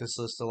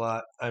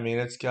 I mean,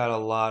 it's got a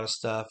lot of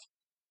stuff.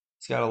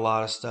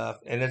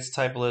 And it's the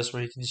type of list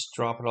where he can just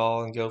drop it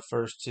all and go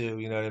first too.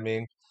 You know what I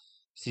mean?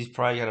 So he's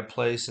probably got a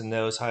place and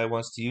knows how he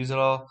wants to use it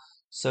all.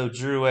 So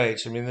Drew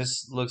H. I mean,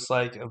 this looks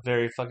like a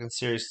very fucking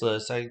serious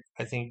list. I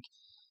think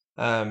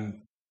I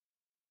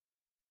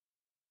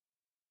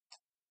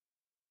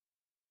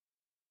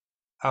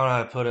don't know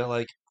how to put it.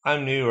 Like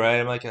I'm new, right?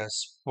 I'm like a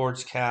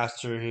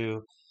sportscaster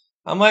who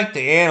I'm like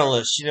the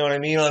analyst. You know what I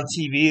mean on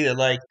TV that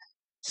like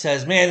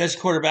says, "Man, this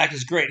quarterback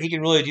is great. He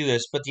can really do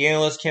this," but the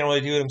analyst can't really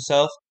do it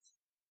himself.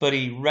 But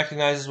he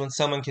recognizes when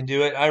someone can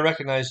do it. I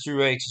recognize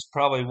Drew H is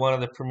probably one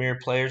of the premier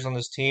players on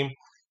this team,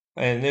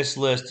 and this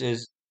list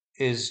is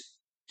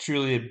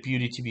truly a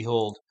beauty to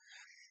behold.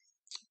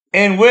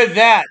 And with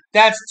that,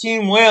 that's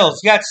Team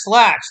Wales. You got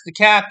Slacks, the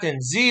captain,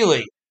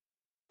 Zeely,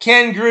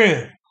 Ken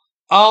Groom,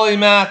 Ollie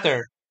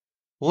Mather,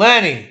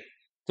 Lenny,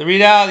 the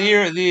readout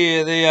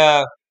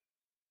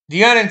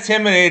the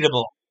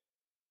unintimidatable.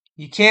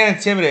 You can't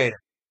intimidate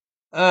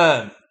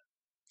him.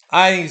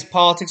 I think his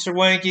politics are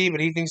wanky,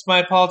 but he thinks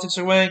my politics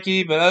are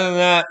wanky. But other than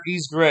that,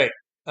 he's great.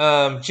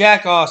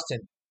 Jack Austin,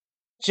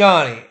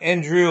 Johnny,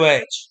 and Drew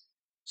H.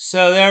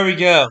 So there we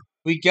go.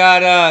 We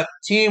got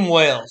Team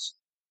Wales.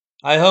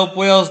 I hope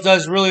Wales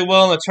does really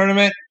well in the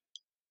tournament.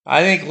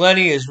 I think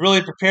Lenny is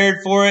really prepared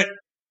for it.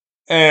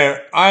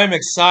 I'm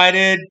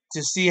excited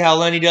to see how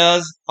Lenny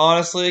does,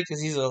 honestly,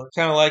 because he's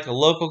kind of like a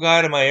local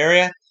guy to my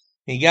area.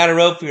 You got to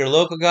rope for your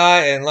local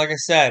guy, and like I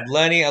said,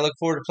 Lenny, I look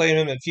forward to playing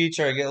him in the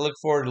future. I look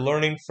forward to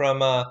learning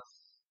from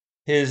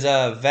his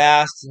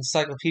vast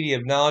encyclopedia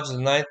of knowledge of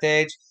the Ninth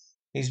Age.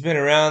 He's been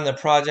around the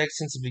project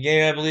since the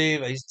beginning, I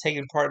believe. He's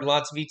taken part in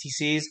lots of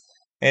ETCs,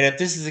 and if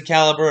this is the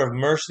caliber of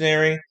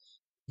mercenary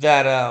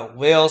that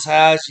Wales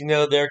has, you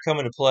know they're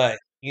coming to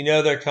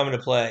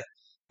play.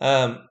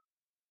 Um,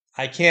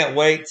 I can't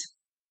wait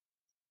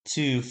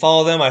to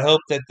follow them. I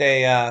hope that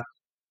they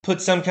put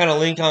some kind of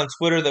link on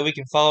Twitter that we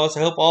can follow us.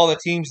 I hope all the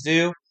teams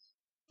do,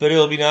 but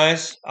it'll be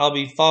nice. I'll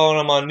be following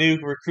them on New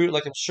Recruit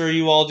like I'm sure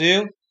you all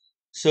do.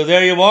 So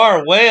there you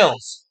are,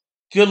 Wales.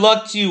 Good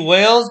luck to you,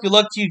 Wales. Good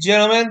luck to you,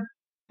 gentlemen,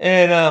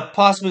 and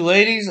possibly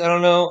ladies. I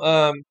don't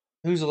know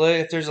who's a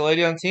lady, if there's a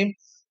lady on the team,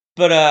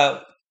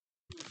 but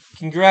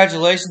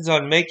congratulations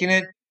on making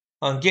it,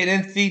 on getting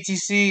into the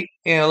ETC,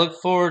 and I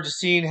look forward to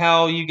seeing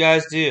how you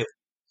guys do.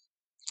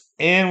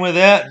 And with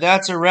that,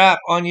 that's a wrap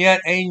on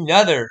yet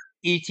another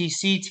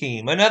ETC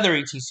team.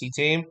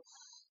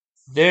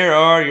 There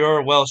are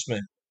your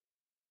Welshmen.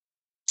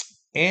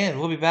 And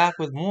we'll be back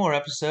with more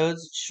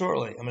episodes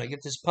shortly. I'm going to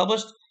get this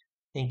published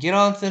and get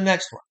on to the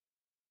next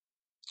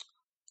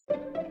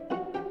one.